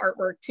my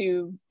artwork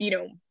to,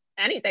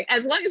 anything,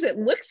 as long as it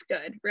looks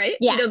good, right?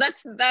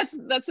 Yes.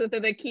 That's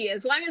the key.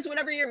 As long as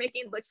whatever you're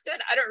making looks good,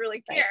 I don't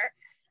really care.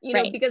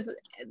 Right. Because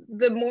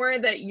the more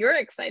that you're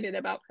excited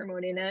about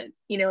promoting it,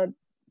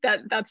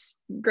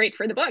 that's great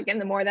for the book. And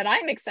the more that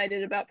I'm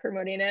excited about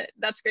promoting it,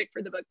 that's great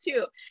for the book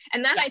too.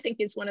 And that I think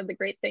is one of the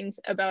great things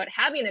about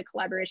having a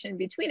collaboration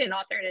between an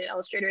author and an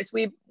illustrator is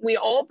we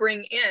all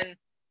bring in,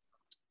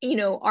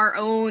 our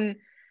own,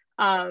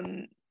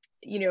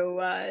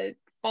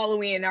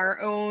 following,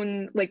 our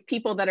own like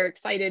people that are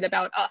excited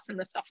about us and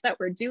the stuff that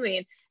we're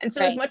doing. And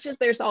so as much as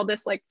there's all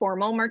this like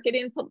formal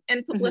marketing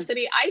and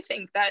publicity, I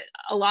think that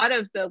a lot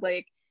of the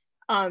like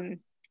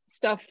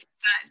stuff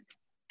that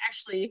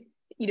actually,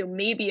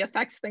 maybe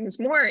affects things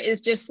more is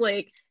just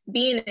like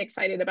being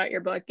excited about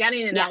your book,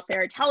 getting it out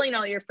there, telling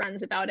all your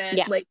friends about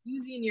it, like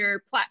using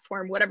your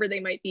platform, whatever they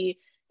might be,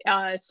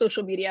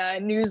 social media,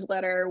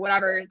 newsletter,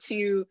 whatever,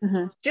 to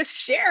just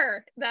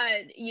share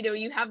that,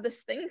 you have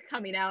this thing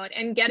coming out,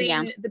 and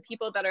getting the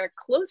people that are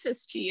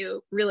closest to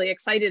you really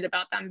excited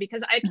about them.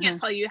 Because I can't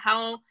tell you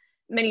how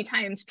many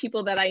times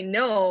people that I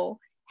know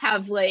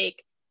have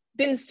like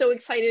been so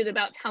excited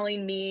about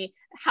telling me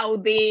how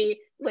they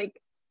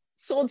like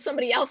sold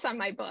somebody else on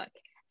my book.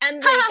 And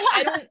like,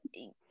 I don't,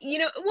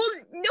 well,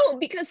 no,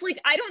 because like,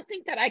 I don't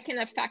think that I can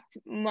affect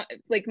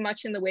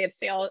much in the way of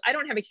sales. I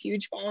don't have a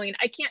huge following.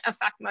 I can't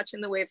affect much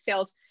in the way of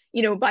sales,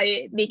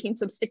 by making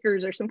some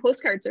stickers or some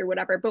postcards or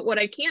whatever. But what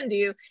I can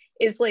do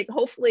is like,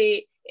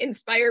 hopefully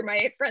inspire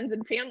my friends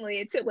and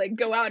family to like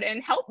go out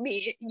and help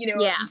me,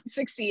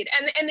 succeed.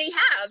 And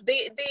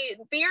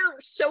they are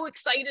so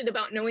excited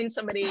about knowing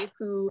somebody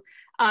who,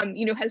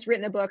 has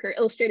written a book or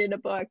illustrated a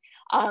book,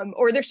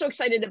 or they're so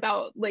excited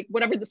about like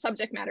whatever the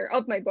subject matter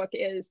of my book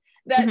is,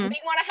 that they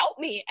want to help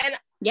me. And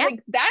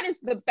like, that is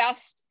the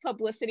best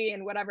publicity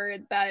and whatever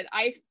that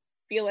I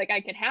feel like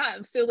I could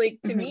have. So like,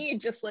 to me,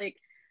 just like,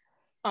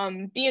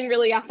 being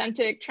really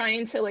authentic,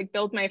 trying to like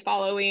build my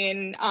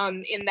following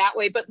in that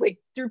way, but like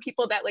through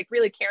people that like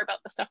really care about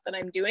the stuff that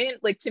I'm doing.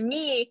 Like, to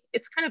me,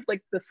 it's kind of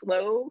like the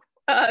slow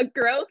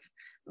growth,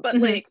 but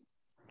like,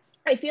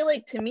 I feel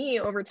like to me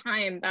over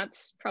time,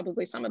 that's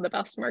probably some of the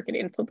best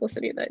marketing and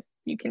publicity that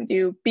you can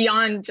do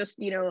beyond just,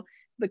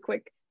 the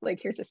quick,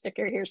 like, here's a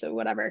sticker, here's a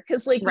whatever.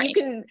 Cause like you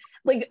can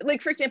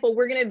like, for example,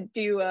 we're going to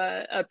do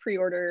a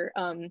pre-order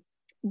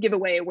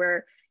giveaway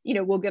where,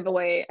 we'll give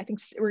away, I think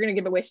we're going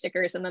to give away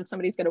stickers, and then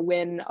somebody's going to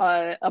win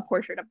a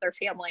portrait of their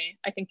family,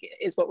 I think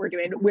is what we're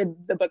doing with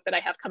the book that I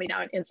have coming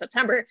out in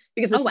September,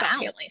 because it's about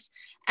families.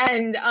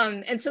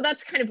 And so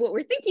that's kind of what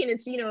we're thinking.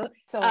 It's,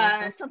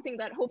 awesome. Something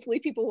that hopefully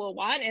people will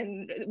want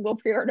and will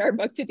pre-order our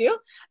book to do.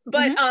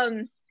 But,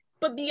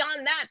 but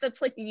beyond that,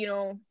 that's like,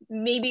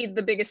 maybe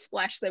the biggest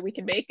splash that we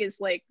can make is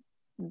like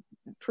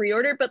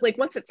pre-order. But like,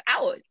 once it's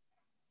out,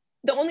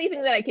 the only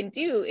thing that I can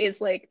do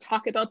is like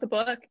talk about the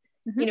book,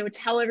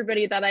 tell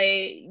everybody that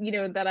I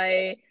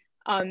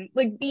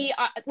like be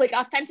like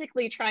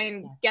authentically try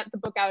and get the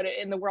book out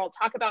in the world,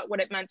 talk about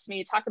what it meant to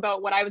me, talk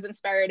about what I was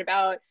inspired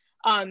about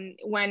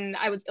when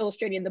I was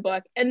illustrating the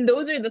book. And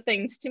those are the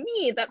things to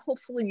me that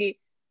hopefully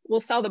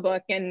will sell the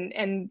book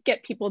and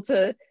get people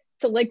to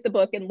like the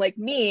book and like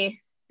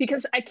me,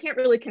 because I can't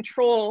really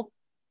control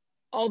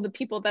all the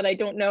people that I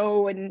don't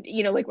know, and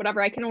like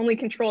whatever. I can only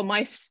control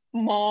my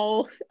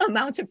small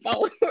amount of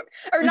followers,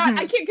 or not.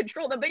 I can't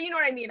control them, but you know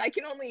what I mean. I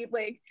can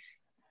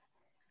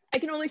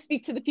only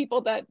speak to the people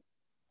that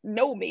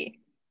know me.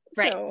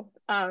 Right. So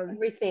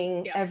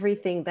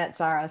everything that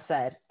Zara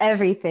said,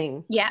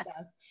 everything.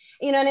 Yes.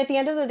 And at the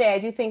end of the day, I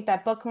do think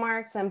that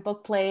bookmarks and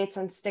book plates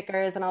and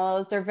stickers and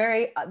all those,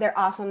 they're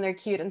awesome, they're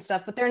cute and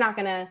stuff, but they're not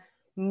gonna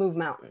move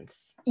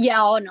mountains.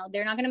 Yeah. Oh no,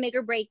 they're not gonna make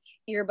or break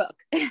your book.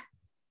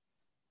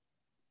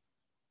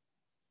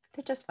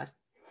 They're just fun.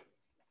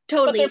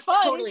 Totally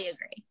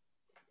agree.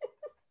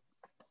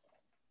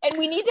 And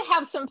we need to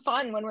have some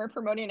fun when we're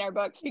promoting our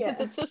books, because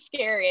it's so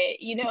scary.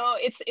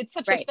 It's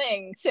such a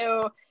thing.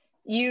 So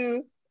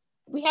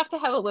we have to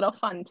have a little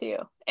fun too.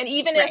 And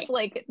even if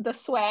like the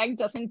swag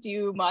doesn't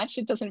do much,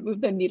 it doesn't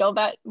move the needle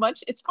that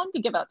much, it's fun to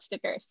give out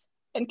stickers,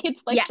 and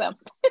kids like them.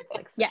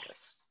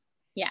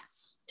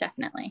 Yes,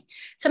 definitely.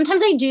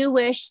 Sometimes I do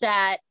wish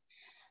that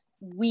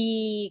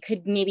we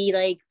could maybe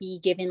like be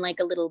given like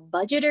a little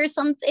budget or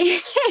something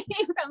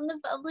from the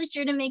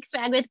publisher to make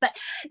swag with, but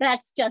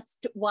that's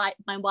just my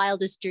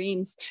wildest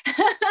dreams.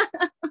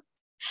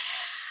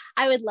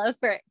 I would love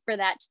for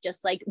that to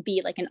just like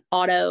be like an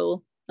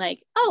auto,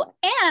 like, oh,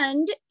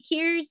 and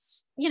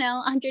here's,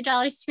 $100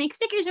 to make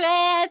stickers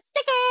with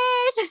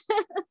stickers.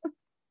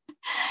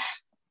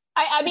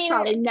 I It's mean,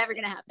 probably never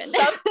gonna happen.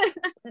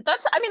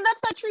 that's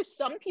not true.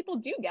 Some people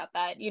do get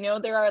that. You know,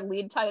 there are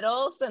lead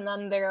titles, and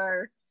then there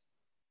are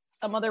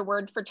some other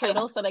word for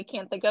titles that I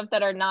can't think of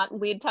that are not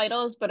lead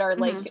titles, but are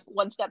like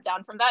one step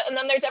down from that. And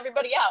then there's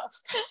everybody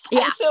else.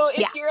 Yeah. And so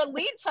if you're a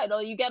lead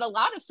title, you get a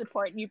lot of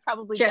support, and you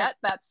probably Sure. get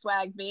that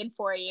swag made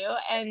for you.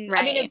 And Right.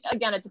 I mean,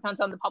 again, it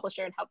depends on the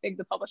publisher and how big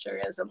the publisher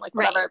is and like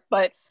whatever.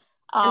 But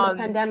and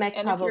the pandemic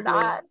and probably, if you're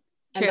not,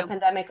 and the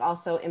pandemic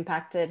also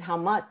impacted how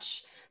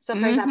much. So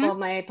for example,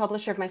 my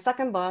publisher of my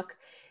second book,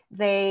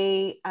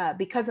 they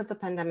because of the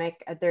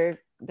pandemic,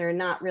 they're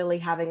not really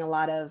having a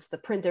lot of the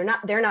print. They're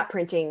not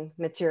printing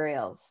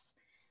materials.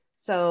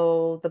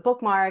 So the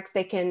bookmarks,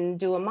 they can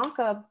do a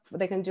mock-up,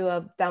 they can do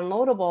a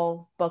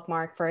downloadable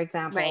bookmark, for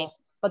example,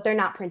 but they're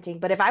not printing.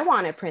 But if I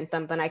want to print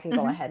them, then I can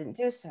go ahead and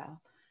do so.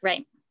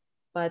 Right.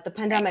 But the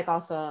pandemic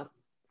also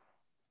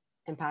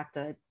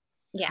impacted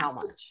how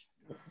much.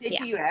 Did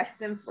you ask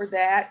them for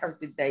that, or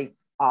did they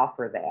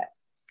offer that?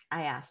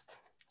 I asked.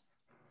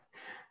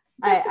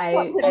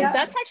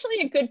 That's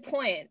actually a good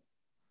point.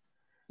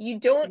 You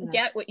don't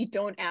get what you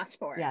don't ask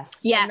for. Yes.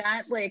 And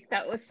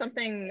that was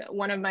something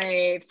one of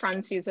my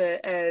friends who's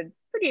a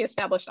pretty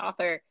established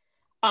author,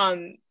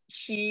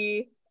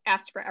 she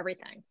asked for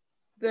everything.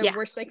 The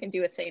worst they can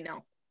do is say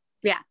no.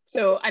 Yeah.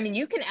 So, I mean,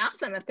 you can ask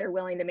them if they're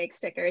willing to make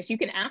stickers. You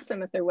can ask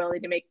them if they're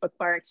willing to make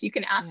bookmarks. You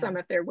can ask them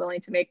if they're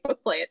willing to make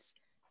book plates.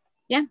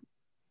 Yeah.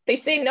 They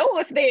say no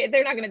if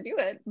they're not going to do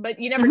it, but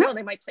you never know.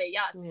 They might say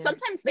yes. Yeah.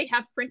 Sometimes they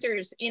have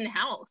printers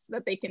in-house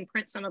that they can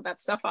print some of that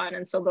stuff on,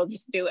 and so they'll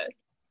just do it.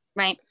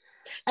 Right.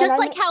 Just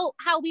like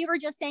how we were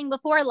just saying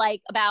before,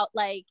 like about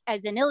like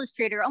as an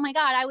illustrator, oh my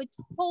God, I would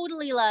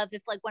totally love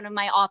if like one of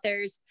my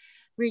authors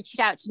reached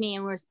out to me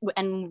and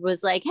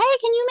was like, hey,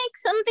 can you make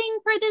something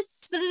for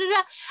this?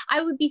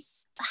 I would be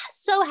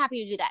so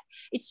happy to do that.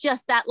 It's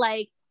just that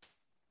like,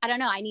 I don't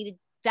know, I needed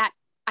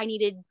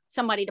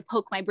somebody to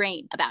poke my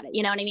brain about it.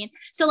 You know what I mean?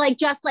 So like,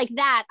 just like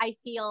that, I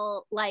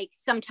feel like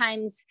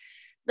sometimes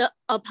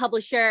a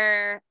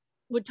publisher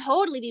would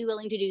totally be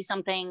willing to do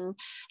something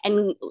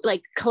and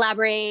like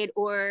collaborate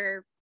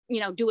or, you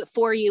know, do it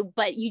for you.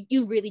 But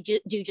you really do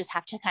just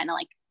have to kind of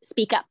like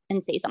speak up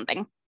and say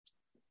something.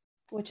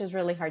 Which is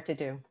really hard to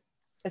do,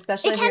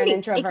 especially if you're an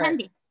introvert. It can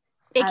be.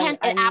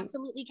 It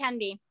absolutely can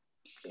be.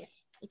 Yeah.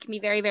 It can be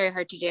very, very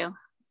hard to do.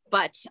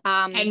 But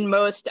and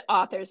most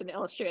authors and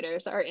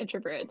illustrators are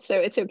introverts, so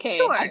it's okay.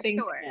 Sure, I think.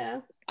 Sure.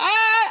 Yeah.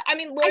 I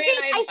mean, Lori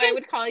I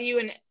would call you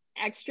an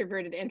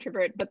extroverted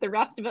introvert, but the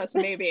rest of us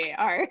maybe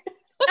are.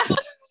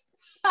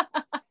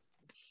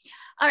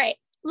 All right,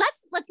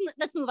 let's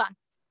move on.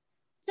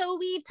 So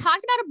we've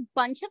talked about a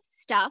bunch of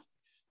stuff.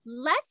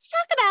 Let's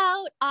talk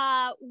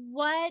about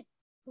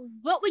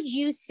what would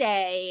you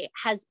say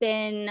has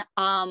been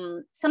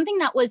something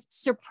that was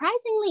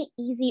surprisingly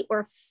easy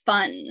or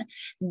fun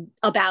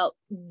about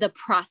the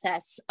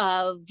process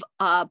of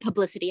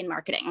publicity and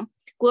marketing?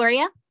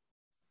 Gloria?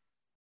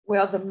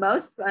 Well, the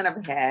most fun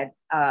I've had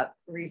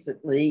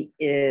recently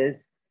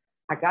is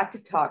I got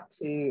to talk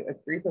to a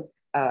group of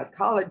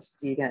college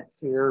students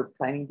who are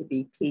planning to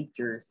be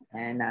teachers,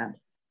 and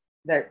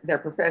their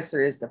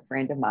professor is a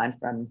friend of mine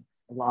from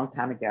a long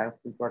time ago.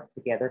 We worked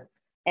together,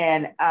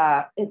 and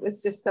it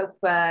was just so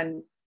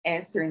fun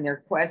answering their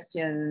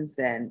questions,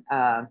 and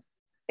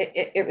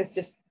it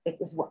was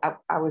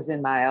I was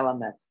in my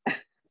element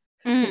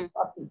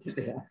talking to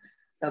them,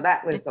 so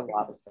that was a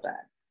lot of fun.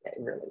 It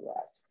really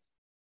was.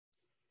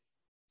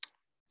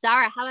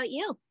 Zara, how about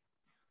you?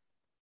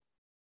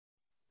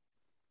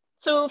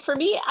 So for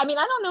me, I mean,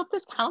 I don't know if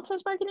this counts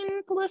as marketing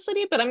and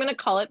publicity, but I'm going to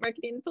call it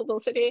marketing and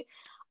publicity.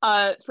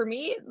 For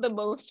me, the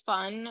most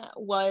fun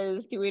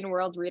was doing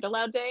World Read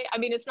Aloud Day. I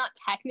mean, it's not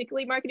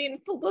technically marketing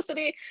and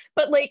publicity,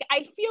 but like,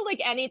 I feel like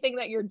anything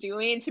that you're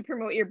doing to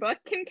promote your book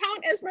can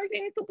count as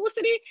marketing and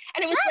publicity.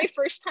 And it was my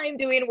first time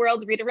doing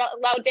World Read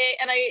Aloud Day,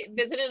 and I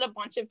visited a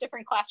bunch of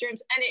different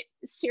classrooms, and it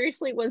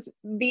seriously was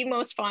the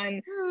most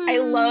fun. I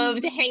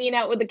loved hanging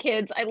out with the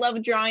kids. I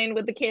loved drawing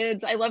with the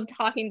kids. I loved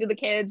talking to the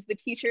kids. The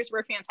teachers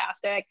were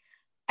fantastic.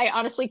 I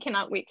honestly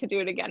cannot wait to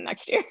do it again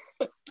next year.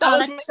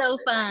 That's so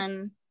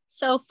fun.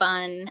 So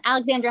fun.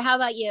 Alexandra, how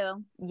about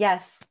you?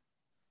 Yes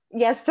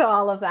to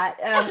all of that.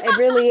 It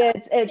really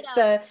is. It's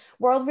the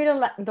World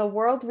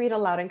Read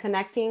Aloud, and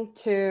connecting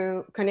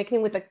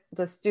with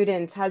the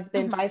students has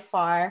been by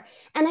far,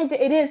 and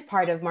it is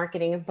part of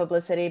marketing and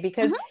publicity,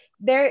 because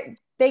they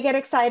get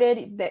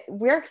excited.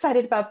 We're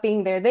excited about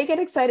being there. They get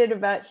excited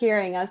about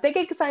hearing us. They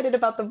get excited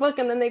about the book,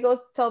 and then they go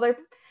tell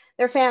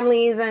their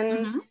families,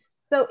 and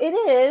so it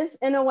is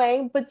in a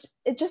way, but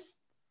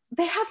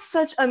they have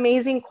such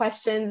amazing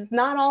questions,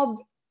 not all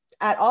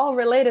at all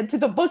related to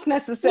the book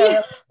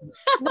necessarily.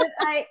 But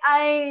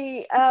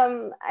I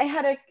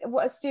had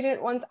a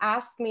student once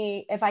asked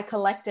me if I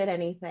collected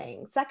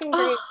anything, second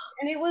grade,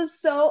 and it was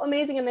so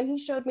amazing. And then he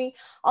showed me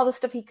all the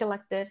stuff he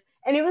collected,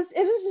 and it was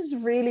just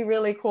really,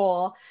 really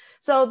cool.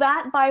 So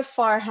that by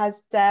far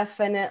has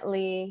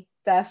definitely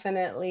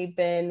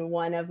been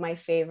one of my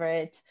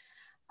favorite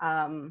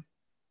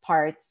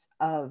parts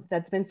of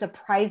that's been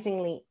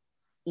surprisingly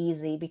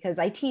easy because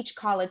I teach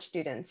college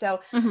students.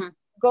 So Mm-hmm.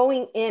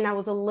 going in, I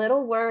was a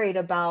little worried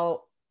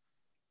about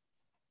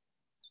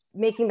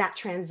making that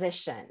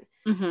transition.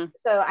 Mm-hmm.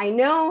 So I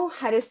know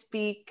how to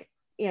speak,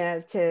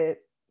 to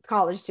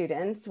college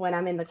students when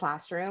I'm in the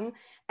classroom.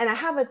 And I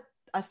have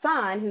a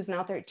son who's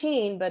now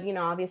 13, but,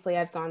 obviously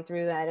I've gone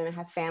through that and I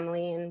have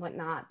family and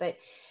whatnot. But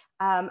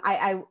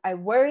I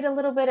worried a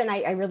little bit, and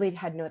I really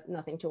had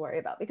nothing to worry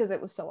about because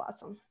it was so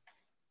awesome.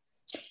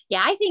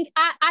 Yeah, I think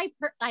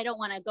I don't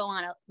want to go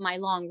on my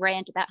long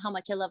rant about how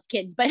much I love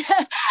kids, but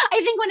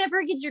I think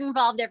whenever kids are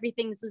involved,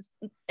 everything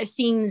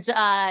seems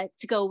to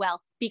go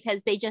well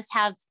because they just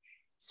have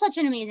such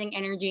an amazing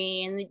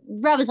energy and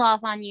rubs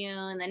off on you,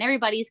 and then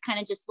everybody's kind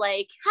of just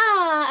like,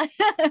 ha.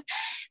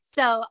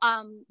 So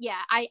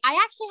yeah, I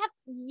actually have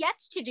yet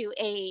to do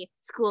a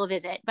school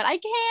visit, but I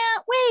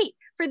can't wait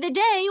for the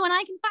day when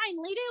I can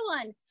finally do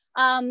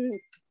one.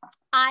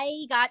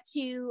 I got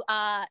to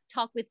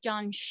talk with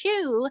John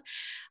Shu,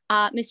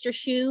 Mr.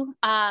 Shu,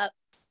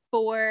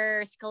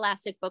 for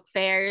Scholastic Book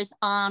Fairs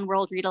on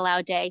World Read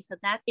Aloud Day. So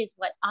that is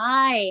what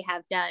I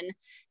have done.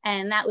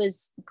 And that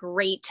was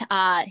great.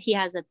 He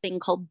has a thing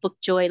called Book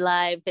Joy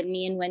Live, and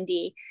me and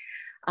Wendy,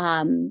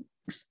 the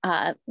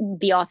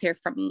author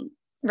from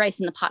Rice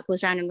in the Pot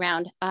Goes Round and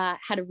Round,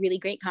 had a really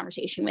great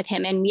conversation with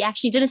him. And we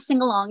actually did a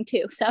sing along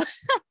too. So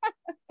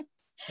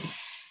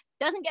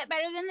doesn't get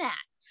better than that.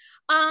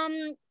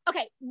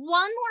 Okay,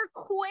 one more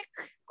quick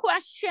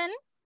question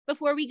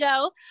before we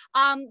go.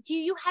 Do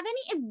you have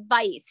any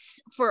advice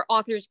for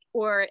authors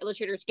or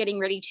illustrators getting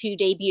ready to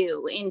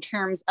debut in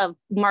terms of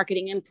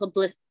marketing and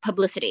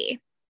publicity?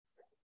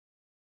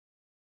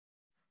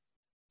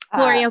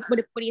 Gloria, what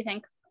do you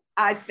think?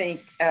 I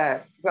think,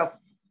 well,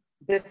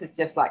 this is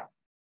just like,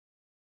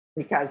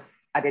 because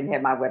I didn't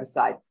have my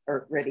website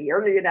ready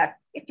early enough.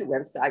 Get your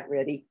website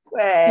ready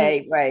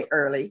way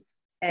early.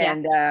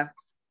 And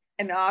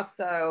and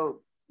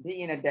also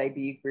be in a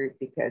debut group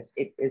because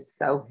it is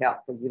so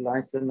helpful. You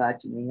learn so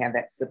much and you have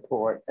that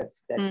support.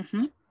 That's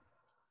Mm-hmm.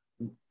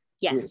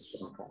 Yes.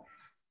 Beautiful.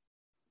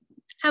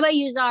 How about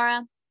you,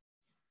 Zara?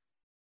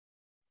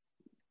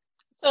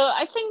 So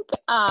I think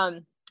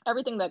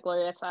everything that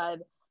Gloria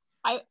said,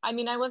 I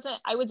mean, I was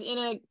in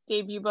a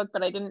debut book,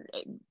 but I didn't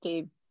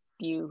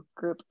debut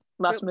group.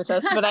 Las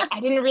Musas, but I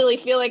didn't really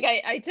feel like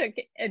I took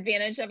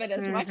advantage of it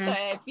as much. So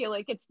I feel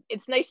like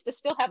it's nice to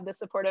still have the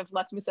support of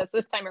Las Musas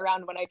this time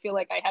around when I feel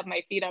like I have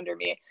my feet under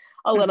me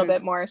a little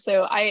bit more.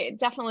 So I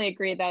definitely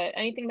agree that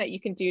anything that you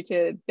can do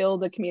to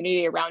build a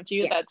community around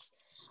you that's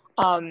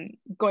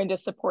going to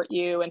support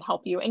you and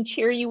help you and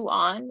cheer you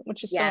on,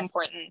 which is so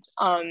important,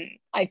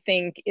 I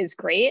think is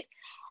great.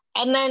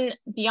 And then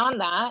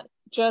beyond that,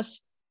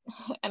 just,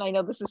 and I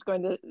know this is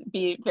going to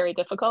be very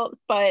difficult,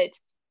 but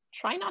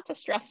try not to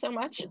stress so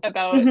much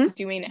about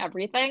doing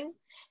everything,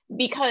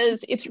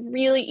 because it's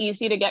really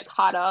easy to get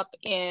caught up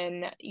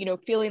in,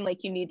 feeling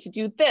like you need to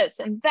do this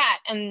and that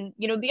and,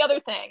 the other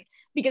thing,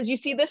 because you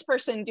see this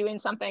person doing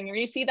something or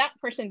you see that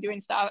person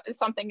doing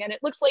something and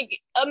it looks like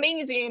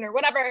amazing or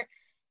whatever.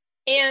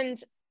 And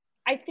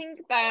I think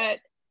that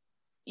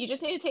you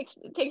just need to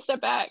take a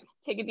step back,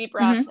 take a deep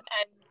breath,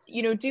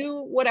 and,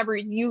 do whatever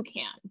you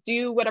can,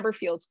 do whatever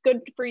feels good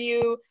for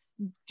you.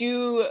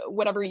 Do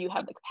whatever you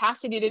have the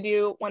capacity to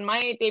do. When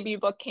my debut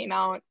book came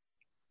out,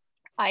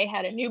 I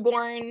had a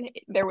newborn.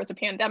 There was a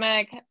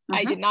pandemic.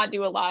 I did not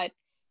do a lot.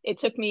 It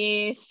took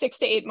me 6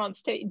 to 8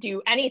 months to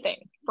do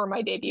anything for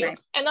my debut. Right.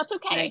 And that's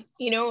okay.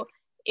 Right.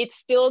 It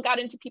still got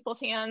into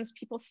people's hands.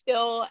 People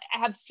still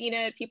have seen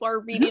it. People are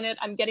reading it.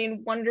 I'm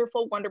getting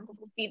wonderful, wonderful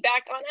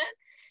feedback on it.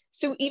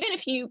 So even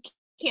if you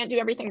can't do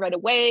everything right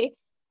away,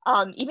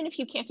 even if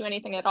you can't do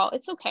anything at all,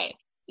 it's okay.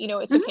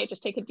 It's okay.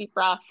 Just take a deep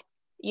breath.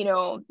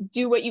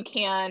 Do what you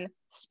can,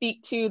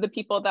 speak to the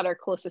people that are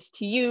closest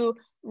to you,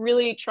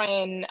 really try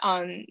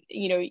and,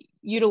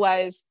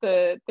 utilize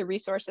the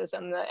resources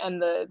and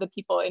the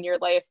people in your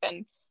life,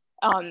 and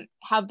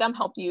have them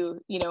help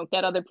you,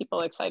 get other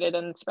people excited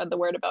and spread the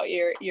word about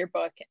your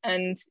book.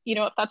 And,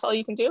 if that's all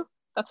you can do,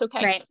 that's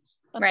okay. Right.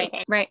 That's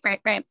okay.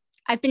 Right.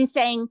 I've been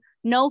saying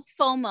no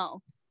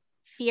FOMO,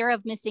 fear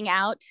of missing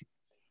out,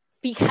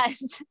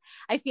 because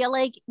I feel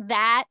like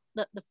that,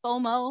 the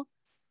FOMO,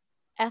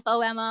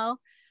 FOMO,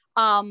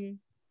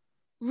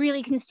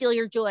 really can steal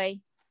your joy.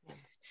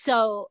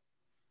 So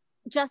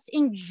just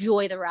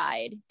enjoy the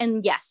ride.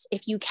 And yes,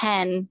 if you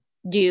can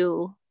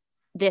do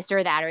this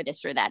or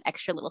that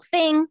extra little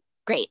thing,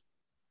 great.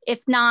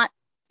 If not,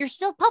 you're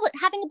still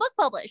having a book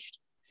published.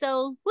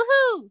 So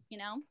woohoo,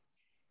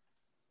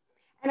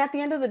 And at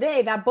the end of the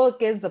day, that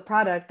book is the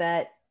product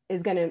that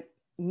is going to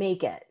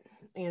make it.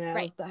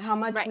 How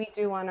much we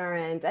do on our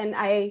end. And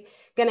I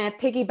gonna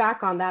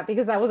piggyback on that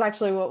because that was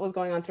actually what was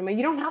going on through me.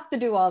 You don't have to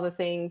do all the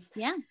things.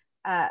 Yeah.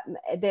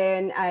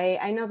 Then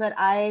I know that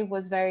I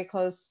was very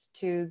close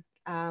to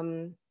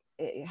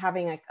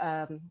having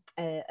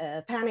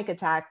a panic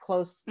attack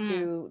close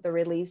to the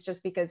release,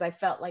 just because I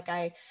felt like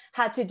I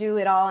had to do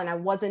it all and I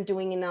wasn't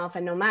doing enough.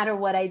 And no matter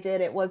what I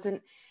did, it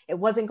wasn't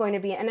going to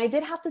be. And I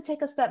did have to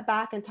take a step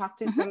back and talk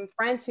to some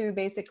friends who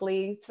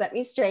basically set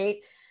me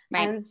straight.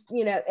 Right. And,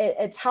 you know,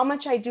 it's how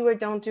much I do or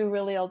don't do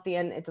really at the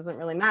end. It doesn't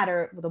really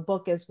matter. The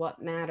book is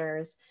what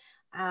matters.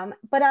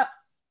 But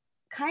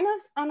kind of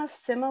on a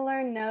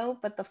similar note,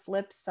 but the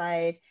flip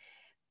side,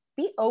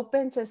 be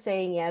open to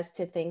saying yes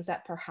to things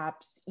that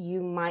perhaps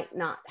you might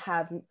not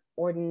have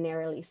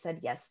ordinarily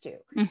said yes to.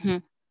 Mm-hmm.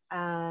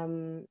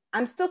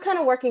 I'm still kind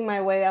of working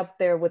my way up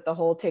there with the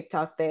whole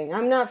TikTok thing.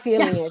 I'm not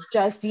feeling it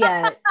just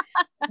yet,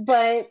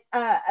 but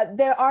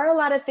there are a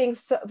lot of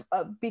things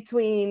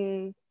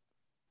between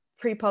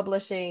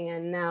pre-publishing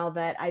and now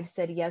that I've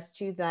said yes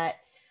to that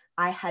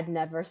I had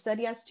never said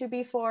yes to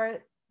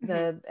before.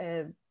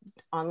 The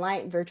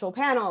online virtual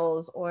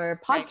panels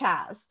or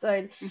podcasts,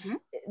 or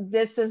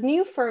this is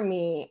new for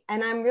me,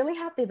 and I'm really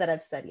happy that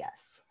I've said yes.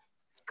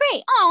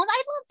 Great. Oh,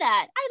 I love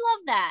that. I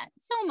love that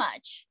so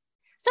much.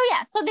 So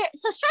yeah,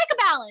 so strike a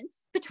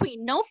balance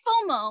between no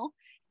FOMO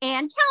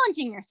and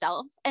challenging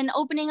yourself and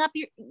opening up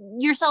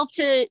yourself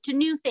to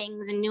new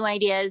things and new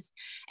ideas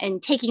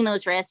and taking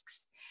those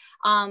risks.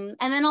 And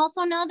then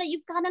also know that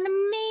you've got an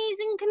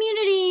amazing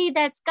community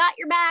that's got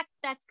your back.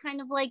 That's kind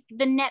of like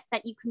the net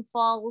that you can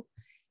fall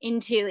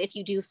into if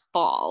you do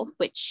fall,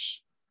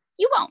 which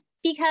you won't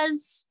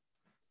because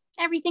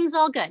everything's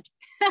all good.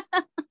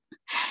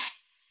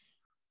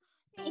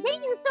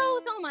 Thank you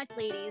so much,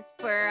 ladies,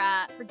 for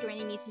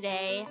joining me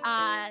today.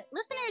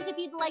 Listeners, if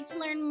you'd like to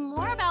learn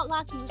more about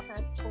Las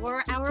Musas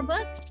or our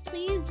books,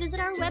 please visit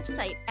our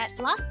website at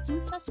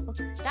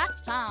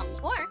lasmusasbooks.com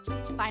or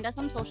find us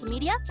on social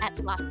media at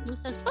Las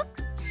Musas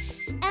Books.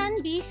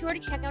 And be sure to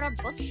check out our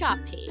bookshop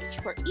page,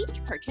 where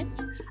each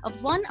purchase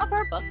of one of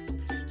our books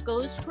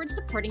goes towards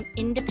supporting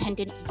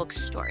independent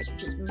bookstores,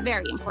 which is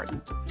very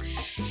important.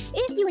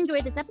 If you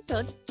enjoyed this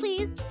episode,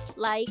 please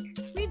like,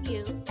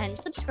 review, and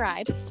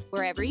subscribe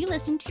wherever you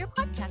listen to your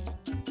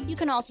podcasts. You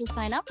can also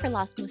sign up for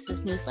Las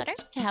Musas newsletter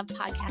to have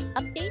podcast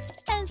updates,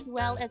 as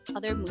well as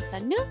other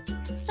Musa news,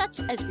 such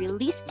as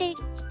release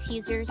dates,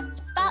 teasers,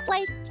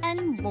 spotlights,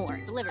 and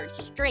more, delivered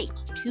straight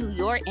to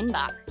your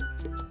inbox.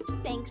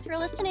 Thanks for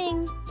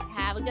listening.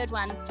 Have a good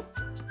one.